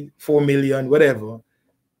 probably 4 million, whatever,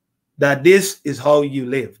 that this is how you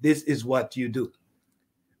live. This is what you do.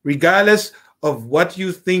 Regardless of what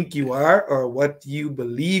you think you are or what you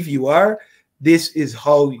believe you are, this is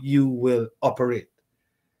how you will operate.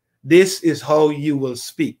 This is how you will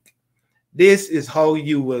speak. This is how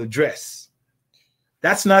you will dress.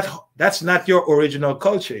 That's not your original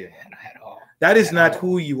culture. That is not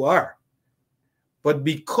who you are. But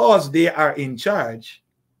because they are in charge,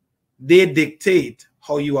 they dictate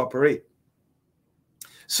how you operate.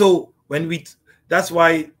 So that's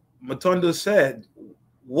why Mutanda said,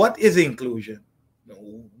 what is inclusion?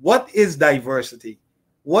 What is diversity?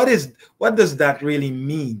 What does that really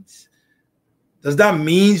mean? Does that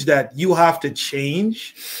mean that you have to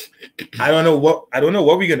change? I don't know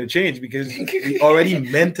what we're gonna change, because we already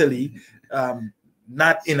mentally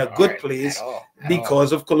not in a good place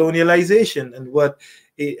because of colonialization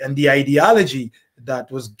and the ideology that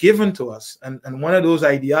was given to us. And one of those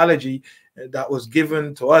ideology that was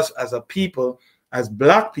given to us as a people, as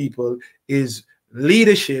Black people, is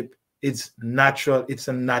leadership. It's natural. It's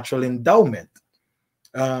a natural endowment.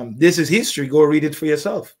 This is history. Go read it for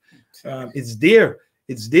yourself. It's there.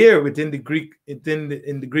 It's there within the Greek, in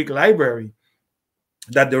the Greek library,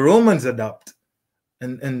 that the Romans adopt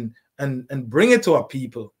and bring it to our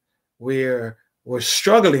people, where we're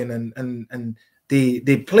struggling, and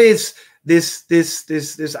they place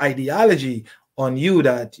this ideology on you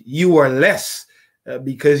that you are less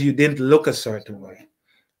because you didn't look a certain way,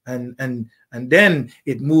 and then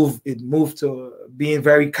it moved to being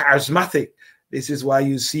very charismatic. This is why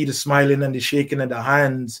you see the smiling and the shaking of the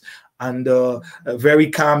hands and a very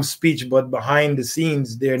calm speech, but behind the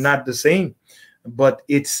scenes they're not the same. But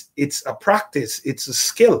it's a practice, it's a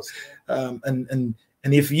skill, and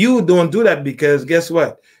if you don't do that, because guess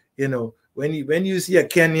what, when you see a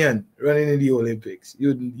Kenyan running in the Olympics,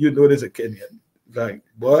 you know there's a Kenyan. Like,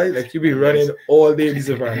 boy, like you be running all day in the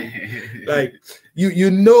safari. Like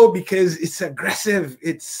you know, because it's aggressive,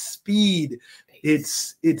 it's speed,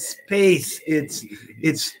 it's pace, it's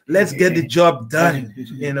let's get the job done.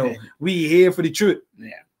 We here for the truth. Yeah.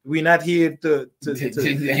 We're not here to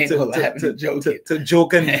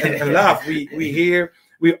joke and laugh.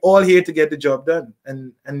 We're all here to get the job done.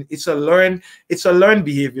 And it's a learned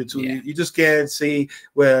behavior too. Yeah. You just can't say,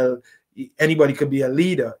 well, anybody could be a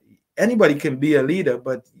leader. Anybody can be a leader,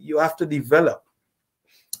 but you have to develop.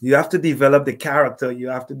 You have to develop the character. You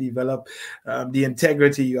have to develop the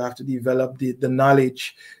integrity. You have to develop the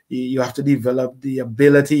knowledge. You have to develop the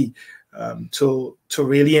ability to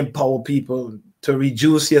really empower people, to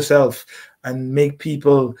reduce yourself and make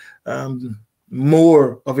people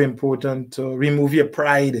more of important, to remove your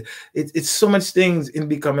pride. It's so much things in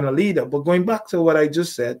becoming a leader. But going back to what I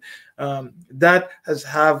just said, that has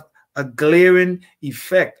have a glaring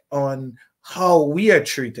effect on how we are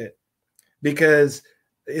treated, because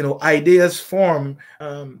ideas form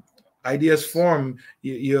your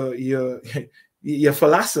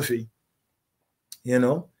philosophy.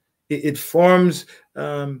 It forms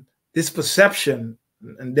this perception,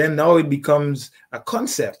 and then now it becomes a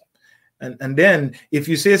concept. And then if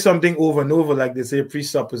you say something over and over, like they say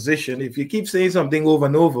presupposition, if you keep saying something over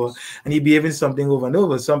and over and you behaving something over and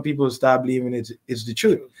over, some people start believing it's the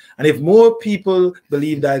truth. And if more people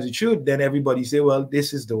believe that is the truth, then everybody say, well,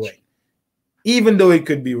 this is the way. Even though it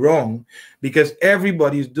could be wrong, because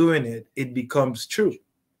everybody's doing it, it becomes true.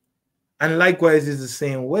 And likewise is the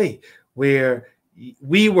same way, where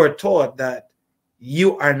we were taught that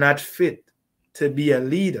you are not fit to be a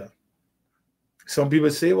leader. Some people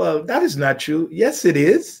say, well, that is not true. Yes, it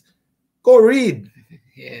is. Go read.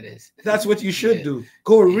 Yeah, it is. That's what you should do.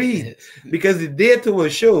 Go read. Because the data will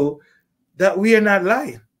show that we are not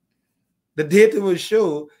lying. The data will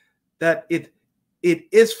show that it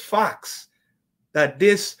is facts, that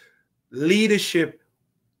this leadership,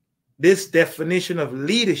 this definition of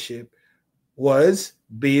leadership was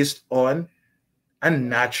based on a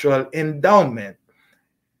natural endowment.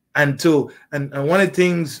 And one of the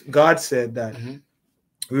things God said, that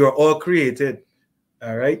we were all created,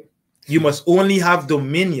 all right? You must only have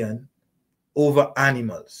dominion over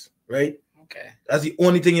animals, right? Okay. That's the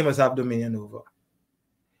only thing you must have dominion over.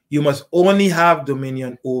 You must only have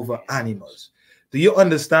dominion over animals. Do you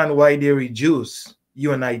understand why they reduce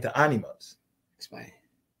you and I to animals? Explain.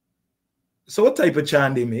 So what type of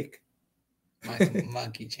chant they make?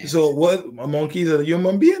 Monkey chant. So what, a monkey is a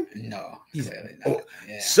human being? No. Clearly not. Oh,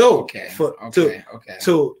 yeah.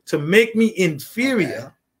 So to make me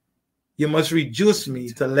inferior, you must reduce me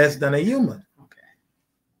to less than a human. Okay.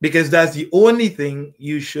 Because that's the only thing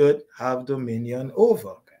you should have dominion over.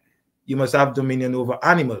 Okay. You must have dominion over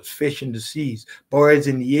animals, fish in the seas, birds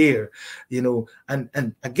in the air,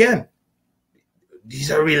 and again,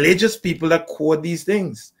 these are religious people that quote these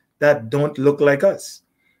things that don't look like us.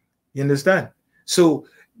 You understand? So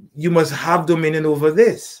you must have dominion over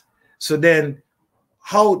this. So then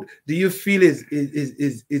how do you feel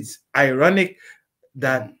it's ironic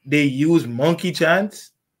that they use monkey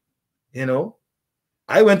chants?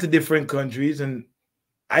 I went to different countries and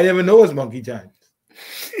I never know it's monkey chants.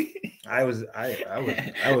 I was a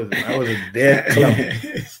dead clown.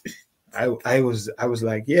 I was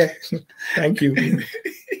like, yeah, thank you.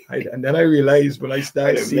 And then I realized when I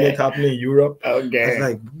started seeing it happening in Europe, I was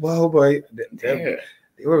like, wow, boy, they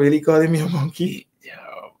were really calling me a monkey.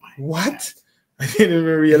 What? I didn't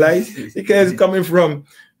even realize, because coming from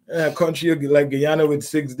a country like Guyana with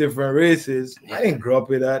 6 different races, I didn't grow up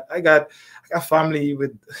with that. I got family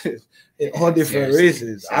with all different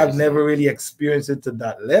races. I've never really experienced it to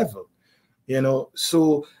that level, you know.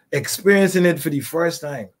 So experiencing it for the first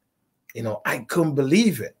time, you know, I couldn't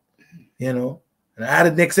believe it, you know. And I had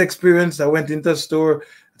a next experience. I went into a store.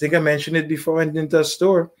 I think I mentioned it before. I went into a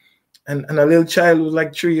store, and a little child who was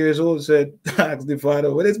like 3 years old said, asked the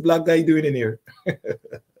father, "What is black guy doing in here?"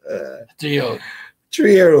 3-year-old.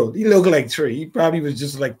 3-year-old. He looked like 3. He probably was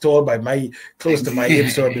just like tall by close to my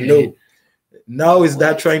hips or below. Now is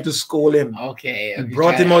that trying to scold him? Okay. And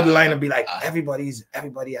brought him out the line and be like, everybody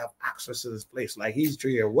have access to this place. Like, he's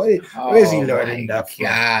 3 years. Where is he learning that from?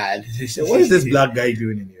 God. So what is this black guy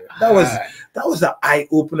doing in here? That was an eye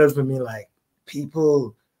opener for me. Like,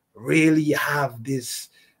 people really have this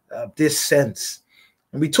sense.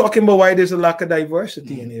 And we're talking about why there's a lack of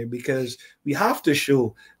diversity in here, because we have to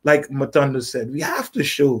show, like Mutanda said, we have to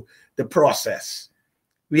show the process.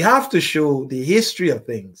 We have to show the history of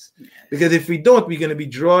things, because if we don't, we're going to be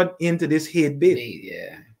drawn into this hate bait.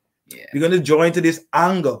 Yeah. We're going to draw into this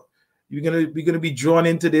anger. We're going to be drawn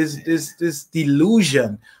into this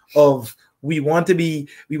delusion of we want to be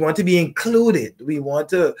included. We want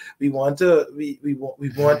to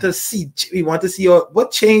see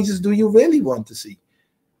what changes do you really want to see?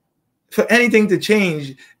 For anything to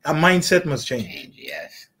change, a mindset must change.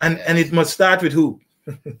 Yes. And it must start with who?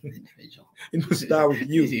 Individual. It must start with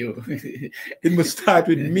you. It must start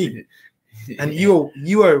with me. And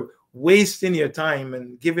you are wasting your time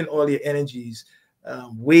and giving all your energies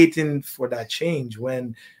waiting for that change,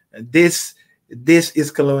 when this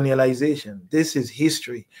is colonialization. This is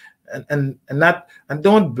history. And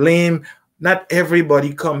don't blame, not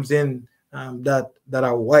everybody comes in that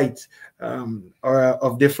are white or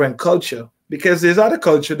of different culture, because there's other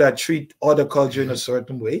culture that treat other culture in a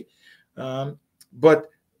certain way. But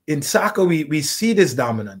in soccer, we see this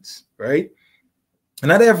dominance, right? And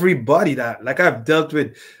not everybody that, like, I've dealt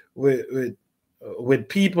with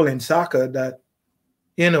people in soccer that,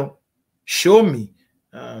 you know, show me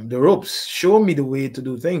the ropes, show me the way to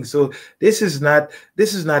do things. So this is not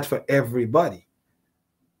for everybody.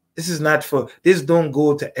 This don't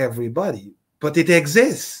go to everybody, but it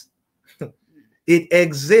exists. It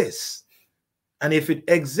exists. And if it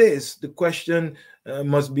exists, the question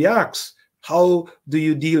must be asked: how do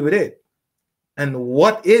you deal with it? And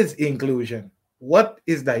what is inclusion? What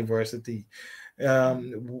is diversity?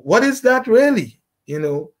 What is that really? You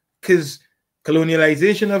know, because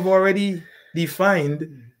colonialization have already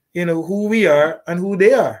defined, you know, who we are and who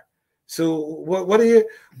they are. So what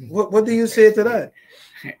do you say to that?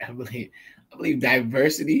 I believe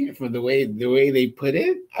diversity, for the way they put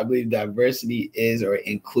it, I believe diversity is, or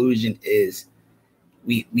inclusion is,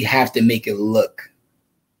 we have to make it look.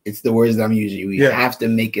 It's the words that I'm using. We have to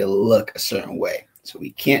make it look a certain way. So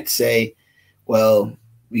we can't say, well,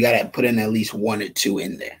 we got to put in at least 1 or 2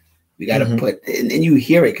 in there. We got to put, and you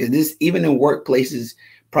hear it, because this, even in workplaces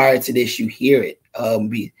prior to this, you hear it.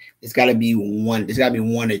 It's got to be 1. There's got to be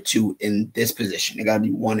 1 or 2 in this position. It got to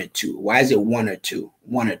be 1 or 2. Why is it 1 or 2?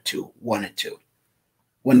 1 or 2? 1 or 2?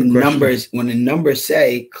 When the numbers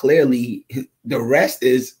say clearly the rest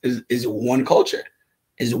is one culture,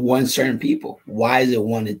 is one certain people. Why is it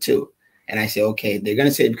 1 and 2? And I say, okay, they're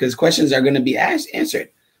gonna say, because questions are gonna be answered,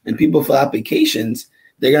 and people fill applications.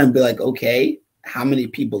 They're gonna be like, okay, how many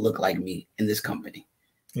people look like me in this company?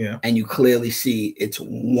 Yeah, and you clearly see it's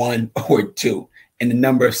 1 or 2 in the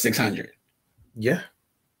number of 600. Yeah.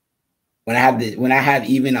 When I have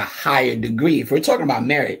even a higher degree, if we're talking about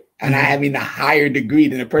merit, and I have even a higher degree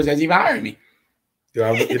than the person that's even hiring me, you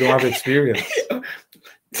don't have experience.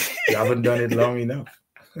 You haven't done it long enough.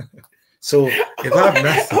 So if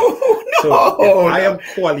I am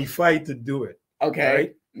qualified to do it, okay,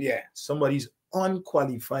 right? Yeah, somebody's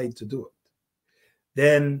unqualified to do it,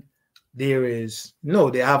 then they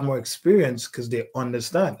have more experience because they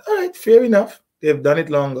understand. All right, fair enough. They've done it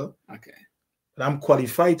longer. Okay. But I'm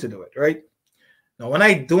qualified to do it, right? Now, when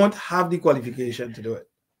I don't have the qualification to do it,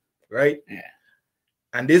 right? Yeah.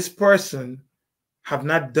 And this person have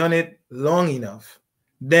not done it long enough,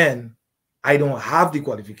 then I don't have the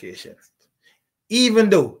qualifications. Even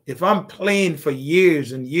though if I'm playing for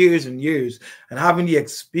years and years and years and having the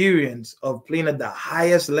experience of playing at the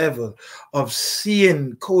highest level, of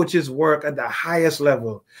seeing coaches work at the highest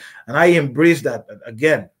level, and I embrace that.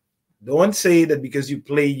 Again, don't say that because you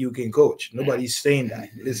play, you can coach. Nobody's saying that.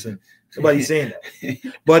 Listen, nobody's saying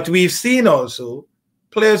that. But we've seen also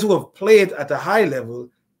players who have played at a high level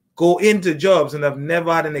go into jobs and have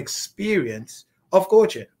never had an experience of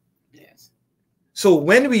coaching. Yes. So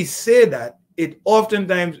when we say that, it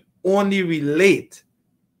oftentimes only relate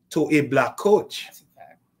to a black coach. That's a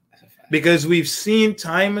fact. That's a fact. Because we've seen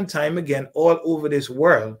time and time again all over this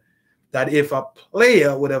world that if a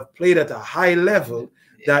player would have played at a high level,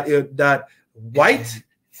 that white,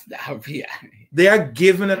 they are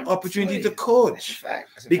given an opportunity to coach.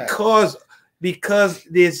 That's a because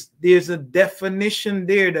there's a definition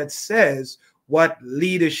there that says what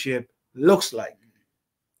leadership looks like.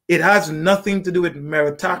 It has nothing to do with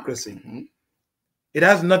meritocracy. Mhm. It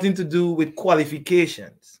has nothing to do with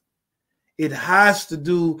qualifications. It has to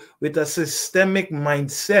do with a systemic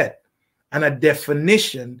mindset and a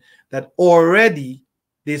definition that already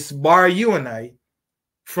disbar you and I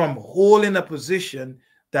from holding a position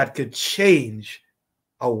that could change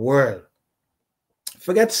a world.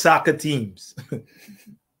 Forget soccer teams.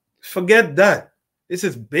 Forget that. This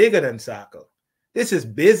is bigger than soccer. This is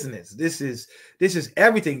business. This is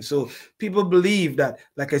everything. So people believe that,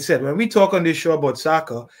 like I said, when we talk on this show about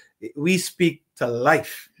soccer, we speak to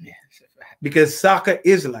life. Yeah, because soccer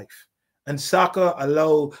is life. And soccer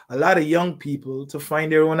allow a lot of young people to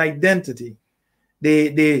find their own identity.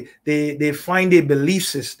 They find a belief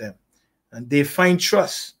system, and they find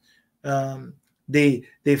trust.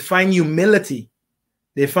 They find humility.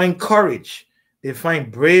 They find courage. They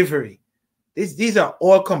find bravery. These are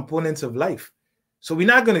all components of life. So we're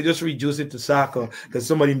not going to just reduce it to soccer because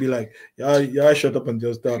somebody be like, y'all shut up and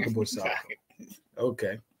just talk about soccer.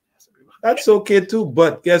 Okay. That's okay too.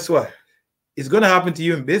 But guess what? It's going to happen to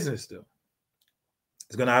you in business too.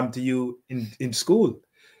 It's going to happen to you in school.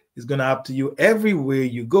 It's going to happen to you everywhere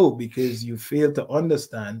you go because you fail to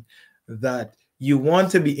understand that you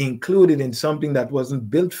want to be included in something that wasn't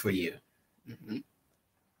built for you. Mm-hmm.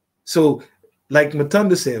 So, like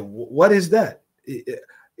Mutanda said, what is that?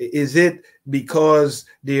 Is it because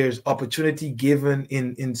there's opportunity given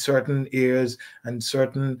in certain areas and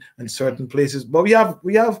certain places? But we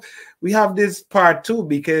have this part too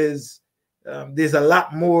because there's a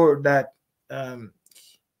lot more that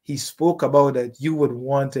he spoke about that you would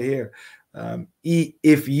want to hear.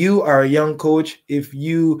 If you are a young coach, if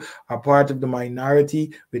you are part of the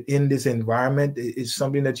minority within this environment, it's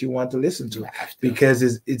something that you want to listen to because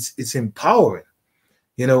it's empowering,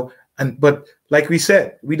 you know. But like we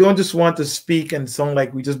said, we don't just want to speak and sound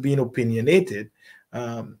like we're just being opinionated,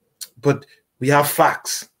 but we have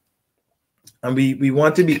facts. And we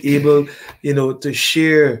want to be able, you know, to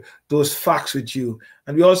share those facts with you.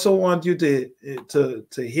 And we also want you to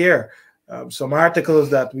hear some articles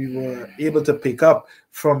that we were able to pick up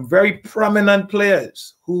from very prominent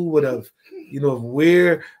players who would have, you know,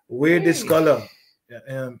 wear this color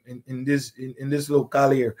in this locale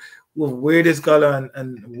here, who have wear this color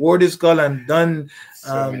and wore this color and done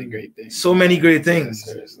so many great things.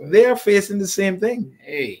 Yeah, they are facing the same thing,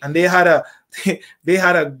 and they had a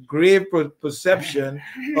grave perception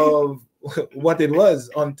of what it was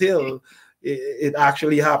until it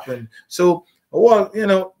actually happened. So, well, you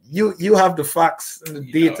know, you have the facts and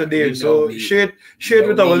the data there, so share it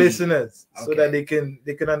with our listeners so that they can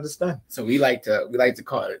understand. So we like to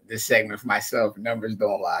call it this segment for myself, numbers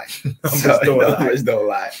don't lie. Numbers don't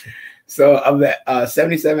lie. So of the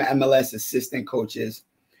 77 MLS assistant coaches,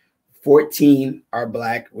 14 are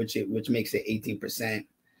black, which makes it 18%.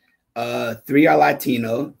 3 are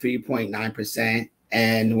Latino, 3.9%.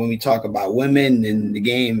 And when we talk about women in the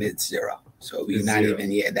game, it's 0. So we're not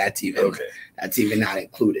even, that's even not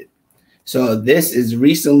included. So this is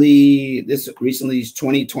recently's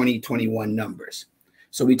 2020-21 numbers.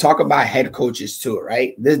 So we talk about head coaches too,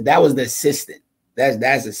 right? That was the assistant.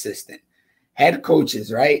 That's assistant. Head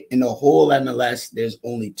coaches, right? In the whole MLS, there's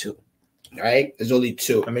only 2, right? There's only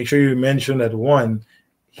 2. And make sure you mention that one.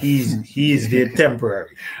 He's there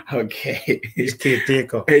temporary. Okay. He's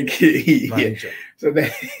caretaker. Manager. So the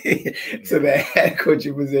head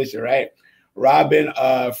coaching position, right? Robin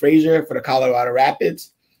Frazier for the Colorado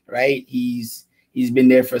Rapids, right? He's been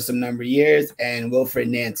there for some number of years, and Wilfred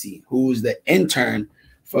Nancy, who's the intern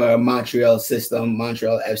for Montreal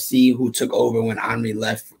FC, who took over when Henry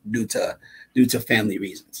left due to family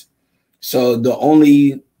reasons. So the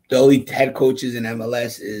only head coaches in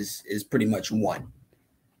MLS is pretty much one.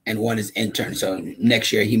 And one is intern, so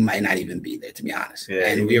next year he might not even be there, to be honest. Yeah,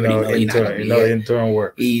 and we already know he's not going to be there. Intern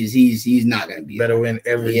work. He's not going to be Better there. win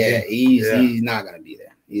everything. Yeah, he's not going to be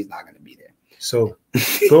there. He's not going to be there. So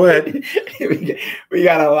go ahead. we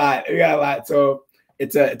got a lot. So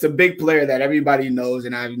it's a big player that everybody knows,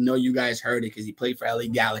 and I know you guys heard it because he played for LA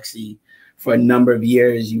Galaxy for a number of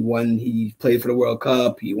years. He played for the World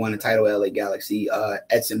Cup. He won a title at LA Galaxy.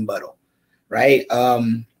 Edson Buttle, right?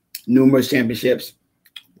 Numerous championships.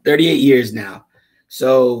 38 years now.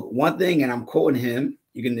 So one thing, and I'm quoting him,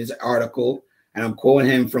 You can this article, and I'm quoting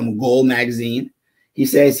him from Goal magazine. He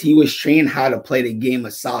says he was trained how to play the game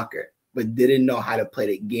of soccer, but didn't know how to play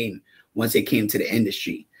the game once it came to the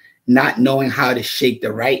industry. Not knowing how to shake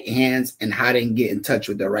the right hands and how to get in touch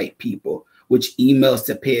with the right people, which emails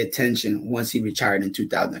to pay attention once he retired in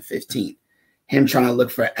 2015. Him trying to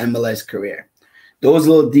look for an MLS career. Those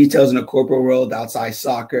little details in the corporate world outside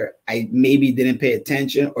soccer, I maybe didn't pay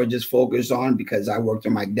attention or just focus on because I worked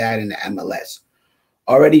with my dad in the MLS.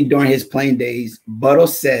 Already during his playing days, Buttle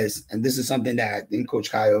says, and this is something that I think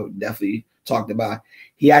Coach Kayo definitely talked about,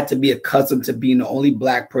 he had to be accustomed to being the only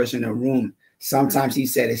black person in the room. Sometimes he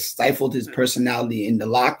said it stifled his personality in the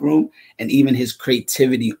locker room and even his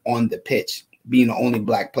creativity on the pitch, being the only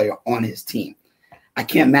black player on his team. I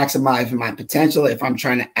can't maximize my potential if I'm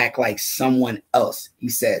trying to act like someone else, he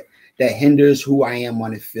said. That hinders who I am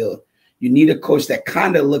on the field. You need a coach that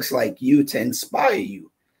kind of looks like you to inspire you.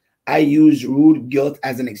 I use Rude Guilt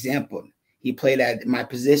as an example. He played at my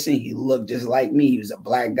position. He looked just like me. He was a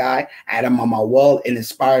black guy. I had him on my wall and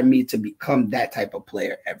inspired me to become that type of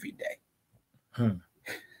player every day.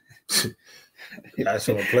 That's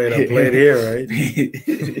what a player that played here, right?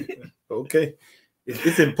 Okay.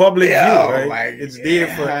 It's in public view, right? It's there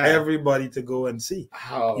for everybody to go and see.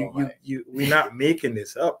 We're not making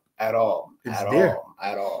this up at all. It's there.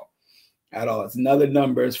 At all. It's another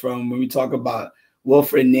numbers from when we talk about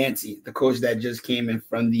Wilfred Nancy, the coach that just came in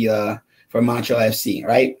from the from Montreal FC,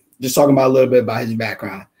 right? Just talking about a little bit about his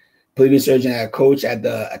background. Previous surgeon had coached at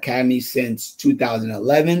the academy since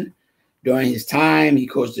 2011. During his time, he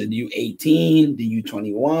coached the U18, the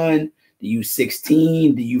U21, the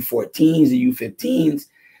U16, the U14s, the U15s.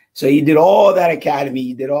 So he did all that academy.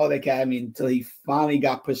 He did all the academy until he finally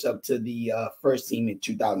got pushed up to the first team in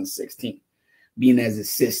 2016, being as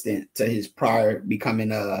assistant to his prior becoming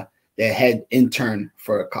the head intern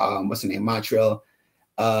for what's the name, Montreal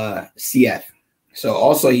CF. So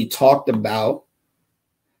also he talked about.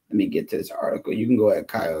 Let me get to this article. You can go ahead,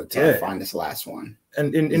 Kayo, to find this last one.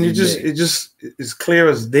 And it just is clear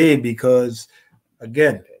as day because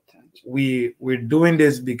again, we're doing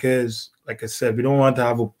this because, like I said, we don't want to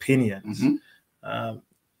have opinions.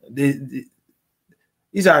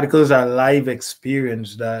 These articles are live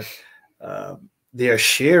experience that they are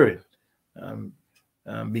sharing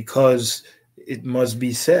because it must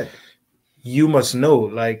be said. You must know,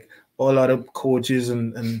 like all other coaches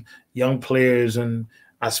and young players and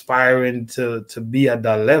aspiring to be at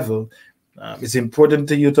that level, it's important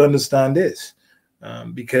to you to understand this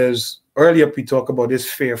because earlier we talked about this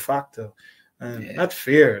fear factor. Not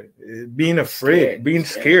fear, being afraid, being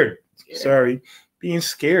scared. Being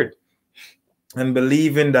scared and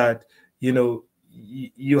believing that, you know,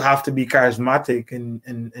 you have to be charismatic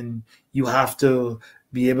and you have to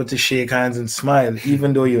be able to shake hands and smile,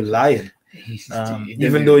 even though you're lying.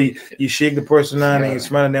 Even though you shake the person hand and you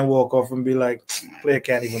smile and then walk off and be like, player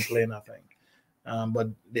can't even play nothing. But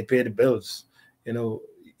they pay the bills. You know,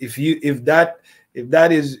 if that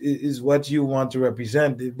is what you want to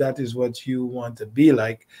represent, if that is what you want to be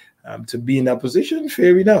like, to be in that position,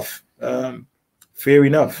 fair enough. Fair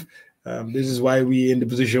enough. This is why we're in the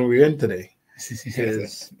position we're in today.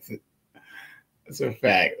 That's a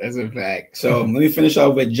fact. That's a fact. So let me finish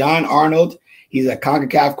off with John Arnold. He's a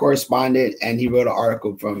CONCACAF correspondent, and he wrote an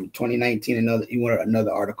article from 2019. He wrote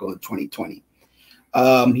another article in 2020.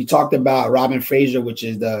 He talked about Robin Fraser, which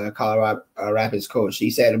is the Colorado Rapids coach. He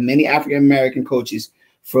said many African-American coaches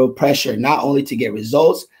feel pressure not only to get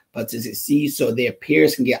results, but to succeed so their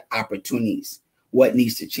peers can get opportunities. What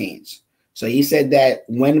needs to change? So he said that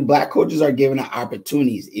when black coaches are given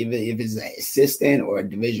opportunities, even if it's an assistant or a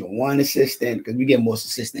Division I assistant, because we get most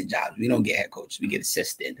assistant jobs. We don't get head coach. We get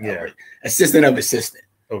assistant or assistant of assistant.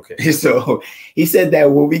 Okay. So he said that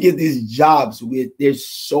when we get these jobs, there's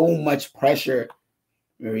so much pressure.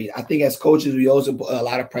 I think as coaches, we also put a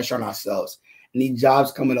lot of pressure on ourselves. And these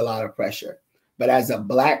jobs come with a lot of pressure. But as a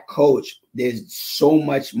black coach, there's so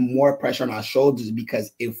much more pressure on our shoulders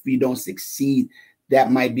because if we don't succeed, that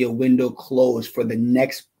might be a window closed for the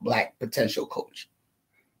next black potential coach.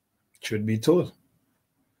 Should be told.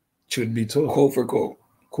 Should be told. Quote for quote.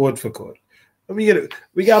 Quote for quote. We got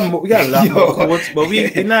a lot more quotes, but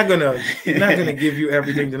we're not gonna give you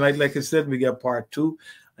everything tonight. Like I said, we got part 2.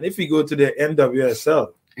 And if we go to the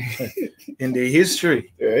NWSL, in their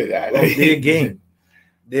history of their game,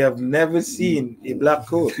 they have never seen a black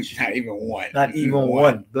coach. Not even one. Not even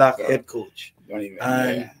one black head coach.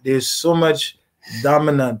 There's so much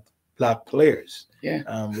dominant black players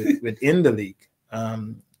within the league.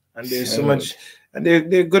 And there's so much, and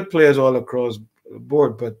they're good players all across the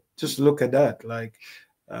board. But just look at that. Like,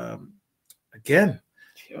 again,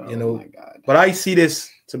 You know, my God. but I see this,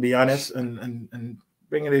 to be honest, and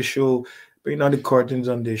bringing this show, bringing down the curtains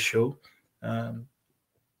on this show,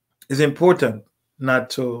 it's important not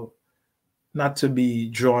to be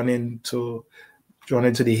drawn into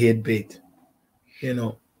the hate bait. You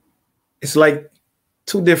know, it's like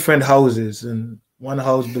two different houses, and one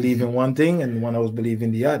house believe in one thing and one house believe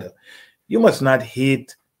in the other. You must not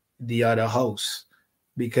hate the other house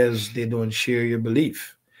because they don't share your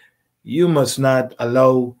belief. You must not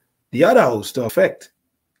allow the other house to affect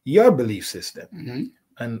your belief system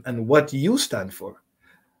and what you stand for.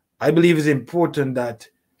 I believe it's important that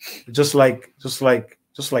just like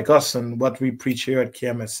us and what we preach here at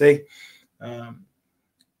KMSA,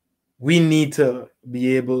 we need to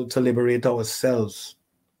be able to liberate ourselves.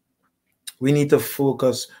 We need to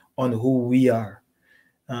focus on who we are,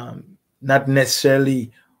 not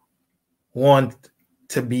necessarily want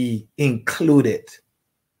to be included.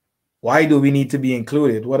 Why do we need to be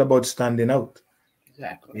included? What about standing out?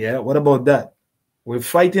 Exactly. Yeah, what about that? We're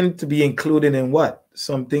fighting to be included in what?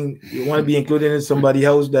 Something you want to be included in somebody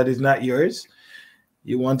else that is not yours.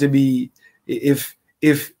 You want to be, if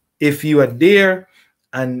you are there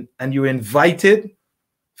and you're invited,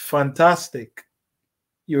 fantastic.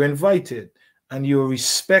 You're invited and you're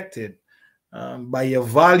respected by your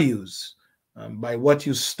values, by what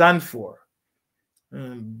you stand for,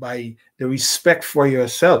 by the respect for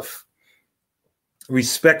yourself,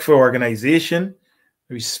 respect for organization,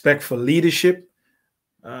 respect for leadership,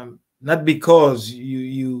 not because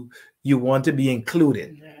you want to be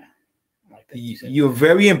included. Yeah. Like You're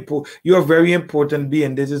very important. You're a very important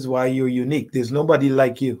being. This is why you're unique. There's nobody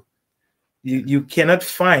like you. You cannot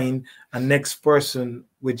find a next person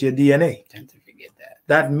with your DNA. Tend to forget that.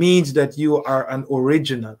 That means that you are an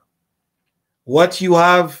original. What you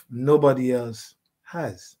have, nobody else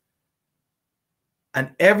has.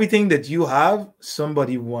 And everything that you have,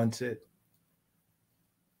 somebody wants it.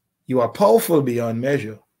 You are powerful beyond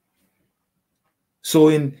measure. So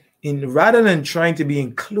in rather than trying to be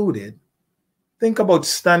included, think about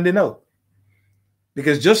standing out.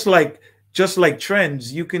 Because just like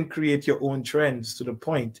trends, you can create your own trends to the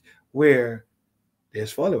point where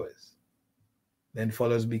there's followers. Then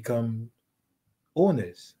followers become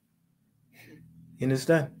owners. You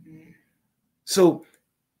understand? So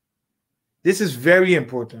this is very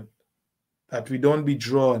important that we don't be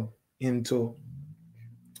drawn into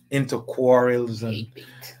quarrels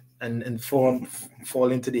and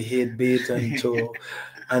fall into the hate bait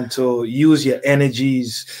and to use your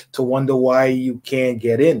energies to wonder why you can't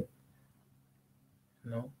get in.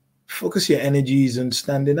 You know, focus your energies on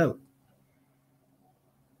standing out.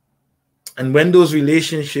 And when those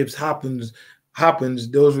relationships happens,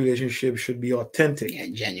 those relationships should be authentic. Yeah,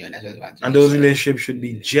 genuine. That's what I was about to And those say. relationships should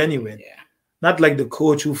be genuine. Yeah. Not like the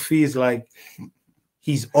coach who feels like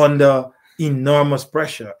he's under enormous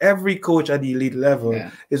pressure. Every coach at the elite level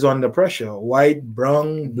is under pressure. White,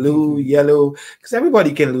 brown, blue, yellow, because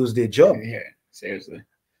everybody can lose their job. Yeah, seriously.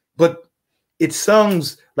 But it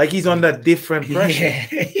sounds like he's under different pressure. Yeah.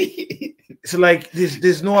 It's like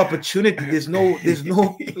there's no opportunity. There's no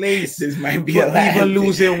place. This might be for a last even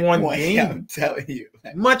losing one game. I'm telling you.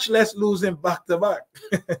 Much less losing back to back.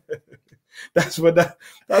 That's what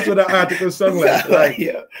the article sung like.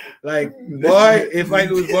 Yeah. Like, boy, if I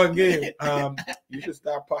lose one game, you should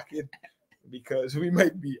start packing because we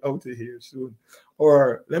might be out of here soon.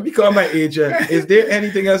 Or let me call my agent. Is there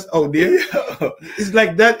anything else out there? It's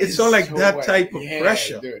like that. It's all like so that type of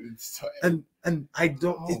pressure. Dude, so, and I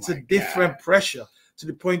don't. It's a different pressure to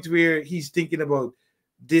the point where he's thinking about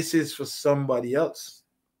this is for somebody else.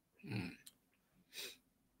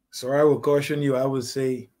 So I will caution you. I would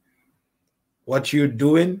say what you're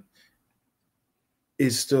doing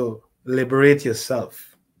is to liberate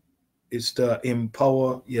yourself. It's to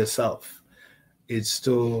empower yourself. It's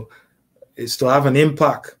to have an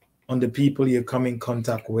impact on the people you come in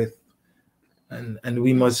contact with. And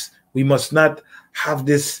we must not have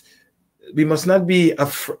this, we must not be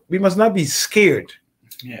scared.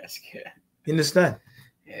 Yeah, scared. You understand?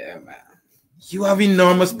 Yeah, man. You have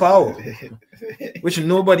enormous power, which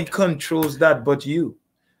nobody controls that but you.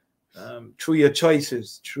 Through your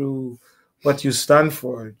choices, through what you stand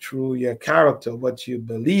for, through your character, what you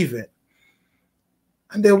believe in.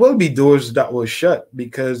 And there will be doors that will shut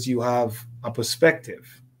because you have a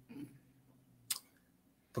perspective.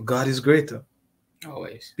 But God is greater.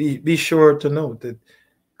 Always. Be sure to know that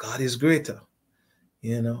God is greater.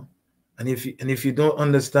 You know, and if you don't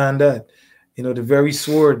understand that, you know, the very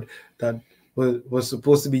sword that was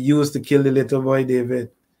supposed to be used to kill the little boy David,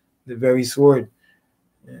 the very sword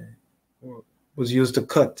was used to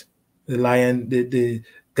cut the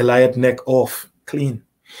Goliath neck off clean.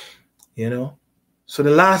 you know. So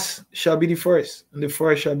the last shall be the first, and the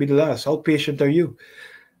first shall be the last. How patient are you?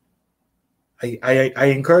 I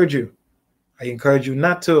encourage you. I encourage you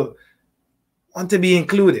not to want to be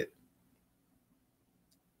included.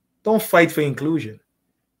 Don't fight for inclusion.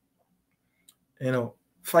 You know,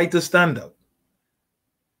 fight to stand up.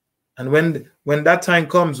 And when that time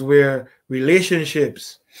comes where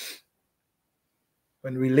relationships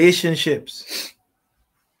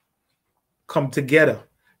come together,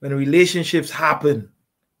 when relationships happen,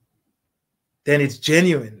 then it's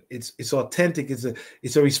genuine, it's authentic, it's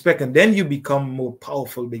a respect, and then you become more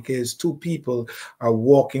powerful because two people are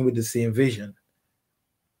walking with the same vision.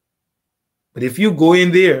 But if you go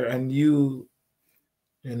in there and you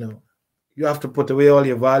have to put away all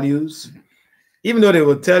your values, even though they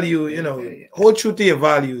will tell you, hold true to your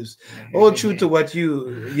values, hold true to what your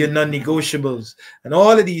non-negotiables, and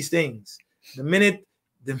all of these things. The minute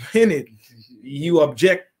you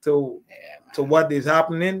object to what is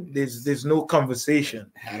happening, there's no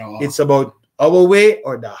conversation. It's about our way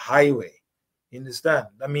or the highway. You understand?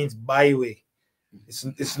 That means byway.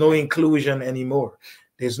 It's no inclusion anymore.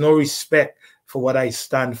 There's no respect for what I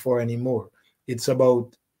stand for anymore. It's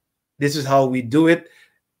about, this is how we do it.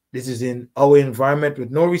 This is in our environment,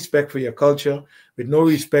 with no respect for your culture, with no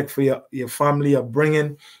respect for your family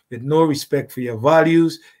upbringing, with no respect for your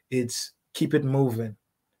values. It's keep it moving.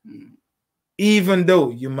 Even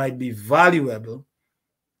though you might be valuable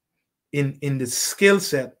in the skill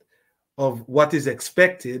set of what is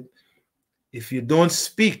expected, if you don't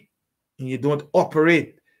speak and you don't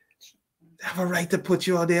operate, they have a right to put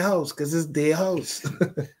you out of their house because it's their house.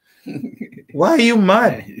 Why are you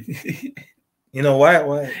mad? Why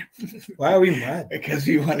are we mad? Because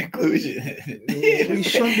we want inclusion. We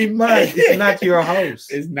shouldn't be mad. It's not your house.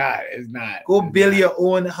 It's not. Go build your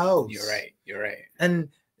own house. You're right. And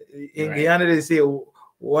in Guyana, they say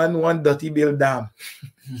one dirty build dam.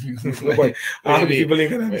 But all people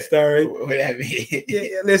ain't gonna understand, right? What that mean?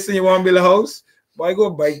 Yeah, listen, you want to build a house? Why go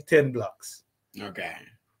buy 10 blocks? Okay.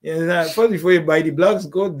 First, before you buy the blocks,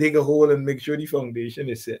 go dig a hole and make sure the foundation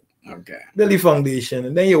is set. Okay. Build the foundation,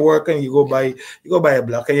 and then you work and you go buy a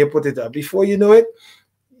block and you put it up. Before you know it,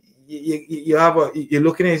 you're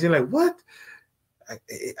looking at it and you're like, what?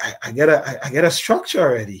 I get a structure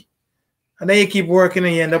already. And then you keep working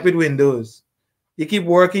and you end up with windows. You keep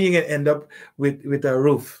working, you can end up with a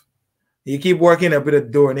roof. You keep working up with a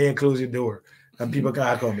door, and then you close your door, and people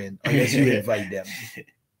can't come in unless you invite them.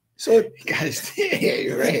 So guys,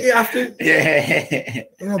 you're right. You have to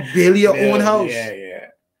build your own house. Yeah.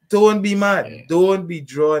 Don't be mad. Yeah. Don't be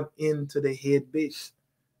drawn into the hate base.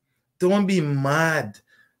 Don't be mad.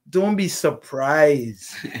 Don't be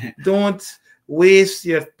surprised. Don't waste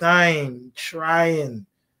your time trying.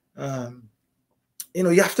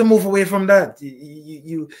 You have to move away from that.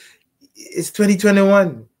 It's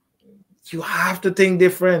 2021. You have to think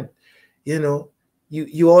different. You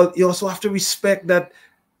also have to respect that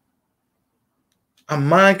a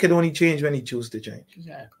man can only change when he chooses to change.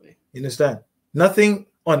 Exactly. You understand? Nothing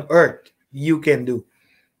on earth you can do.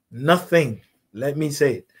 Nothing. Let me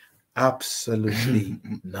say it. Absolutely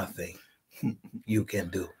nothing you can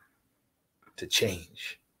do to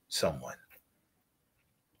change someone.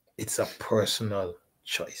 It's a personal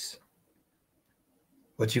choice.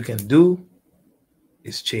 What you can do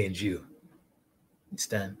is change you.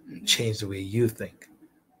 Understand? Change the way you think.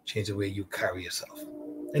 Change the way you carry yourself.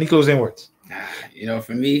 Any closing words?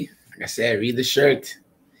 For me, like I said, read the shirt.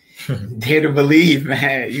 Dare to believe,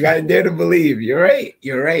 man. You gotta dare to believe. You're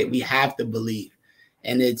right. We have to believe.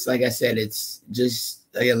 And it's like I said, it's just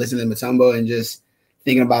listening to Mutombo and just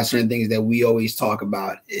thinking about certain things that we always talk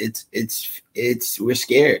about. We're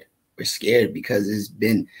scared. We're scared because it's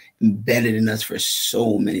been embedded in us for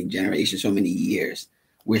so many generations, so many years.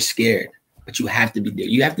 We're scared. But you have to be there.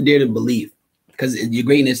 You have to dare to believe. Because your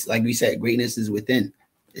greatness, like we said, greatness is within.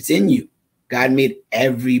 It's in you. God made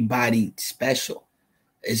everybody special.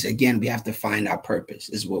 We have to find our purpose.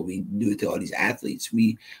 Is what we do to all these athletes.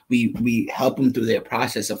 We help them through their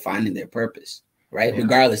process of finding their purpose, right? Yeah.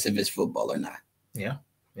 Regardless if it's football or not. Yeah,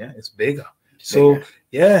 it's bigger.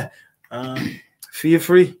 Feel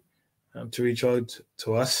free to reach out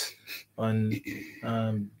to us on. You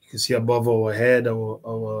can see above our head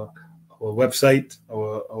our website,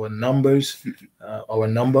 our numbers, our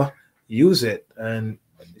number. Use it, and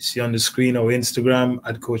see on the screen our Instagram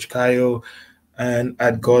at Coach Kayo and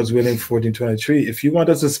at God's Willing 1423. If you want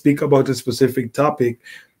us to speak about a specific topic,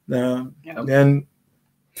 then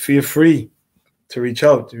feel free to reach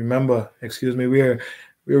out. Remember, we're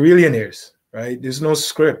millionaires, right? There's no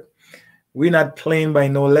script. We're not playing by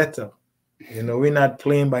no letter. We're not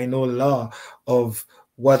playing by no law of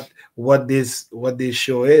what this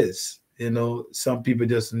show is. Some people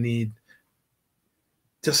just need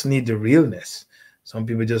the realness. Some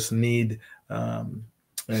people just need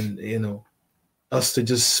and us to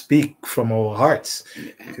just speak from our hearts,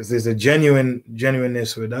 because there's a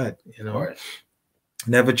genuineness with that.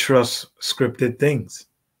 Never trust scripted things,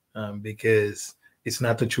 because it's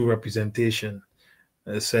not the true representation.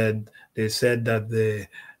 They said that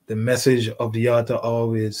the message of the author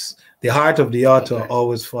always, the heart of the author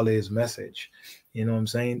always follow his message. You know what I'm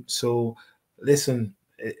saying? So listen,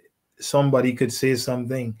 somebody could say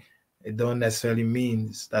something, it don't necessarily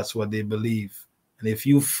mean that's what they believe. And if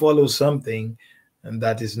you follow something and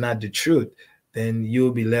that is not the truth, then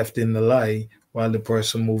you'll be left in the lie while the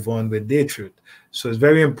person move on with their truth. So it's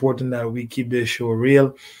very important that we keep this show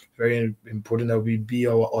real. Very important that we be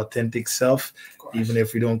our authentic self, even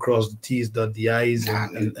if we don't cross the T's, dot the I's,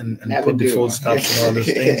 and put the full stops and all those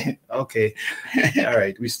things. Okay. All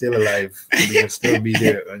right. We're still alive. We'll still be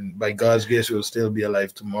there. And by God's grace, we'll still be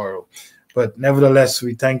alive tomorrow. But nevertheless,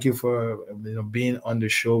 we thank you for being on the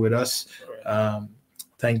show with us.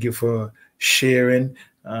 Thank you for sharing.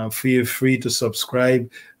 Feel free to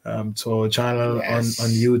subscribe to our channel on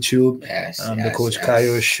YouTube, the Coach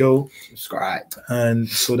Kayo Show. Subscribe. And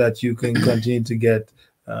so that you can continue to get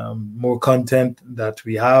more content that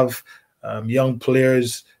we have. Young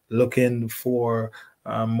players looking for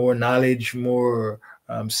more knowledge, more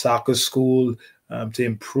soccer school to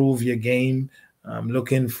improve your game.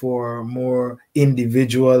 Looking for more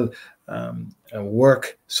individual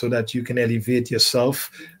work so that you can elevate yourself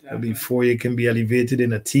before you can be elevated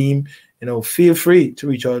in a team. Feel free to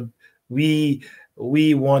reach out. We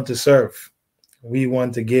want to serve. We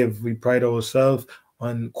want to give. We pride ourselves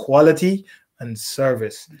on quality and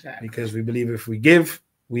service, because we believe if we give,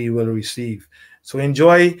 we will receive. So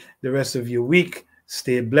enjoy the rest of your week.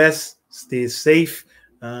 Stay blessed. Stay safe.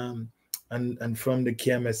 And from the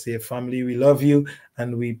KMSA family, we love you,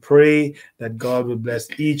 and we pray that God will bless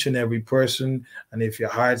each and every person. And if your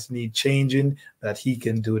hearts need changing, that He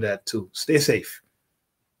can do that too. Stay safe.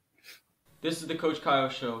 This is the Coach Kayo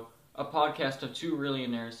Show, a podcast of two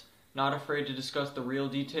millionaires, not afraid to discuss the real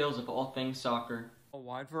details of all things soccer. A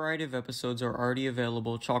wide variety of episodes are already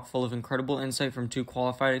available, chock full of incredible insight from two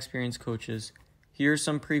qualified, experienced coaches. Here are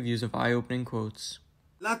some previews of eye-opening quotes.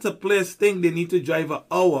 Lots of players think they need to drive an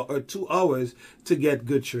hour or 2 hours to get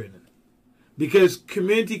good training, because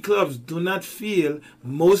community clubs do not feel,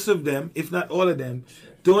 most of them, if not all of them,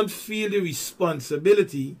 don't feel the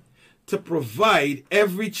responsibility to provide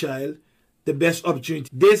every child the best opportunity.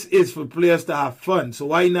 This is for players to have fun, so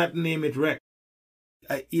why not name it rec?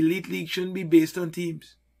 An elite league shouldn't be based on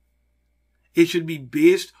teams. It should be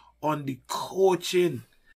based on the coaching.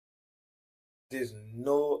 There's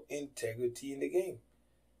no integrity in the game.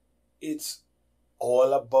 It's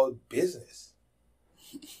all about business.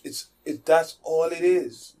 That's all it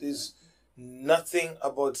is. There's nothing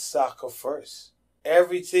about soccer first.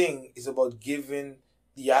 Everything is about giving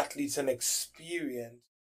the athletes an experience.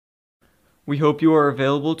 We hope you are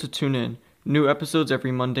available to tune in. New episodes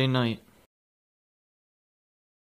every Monday night.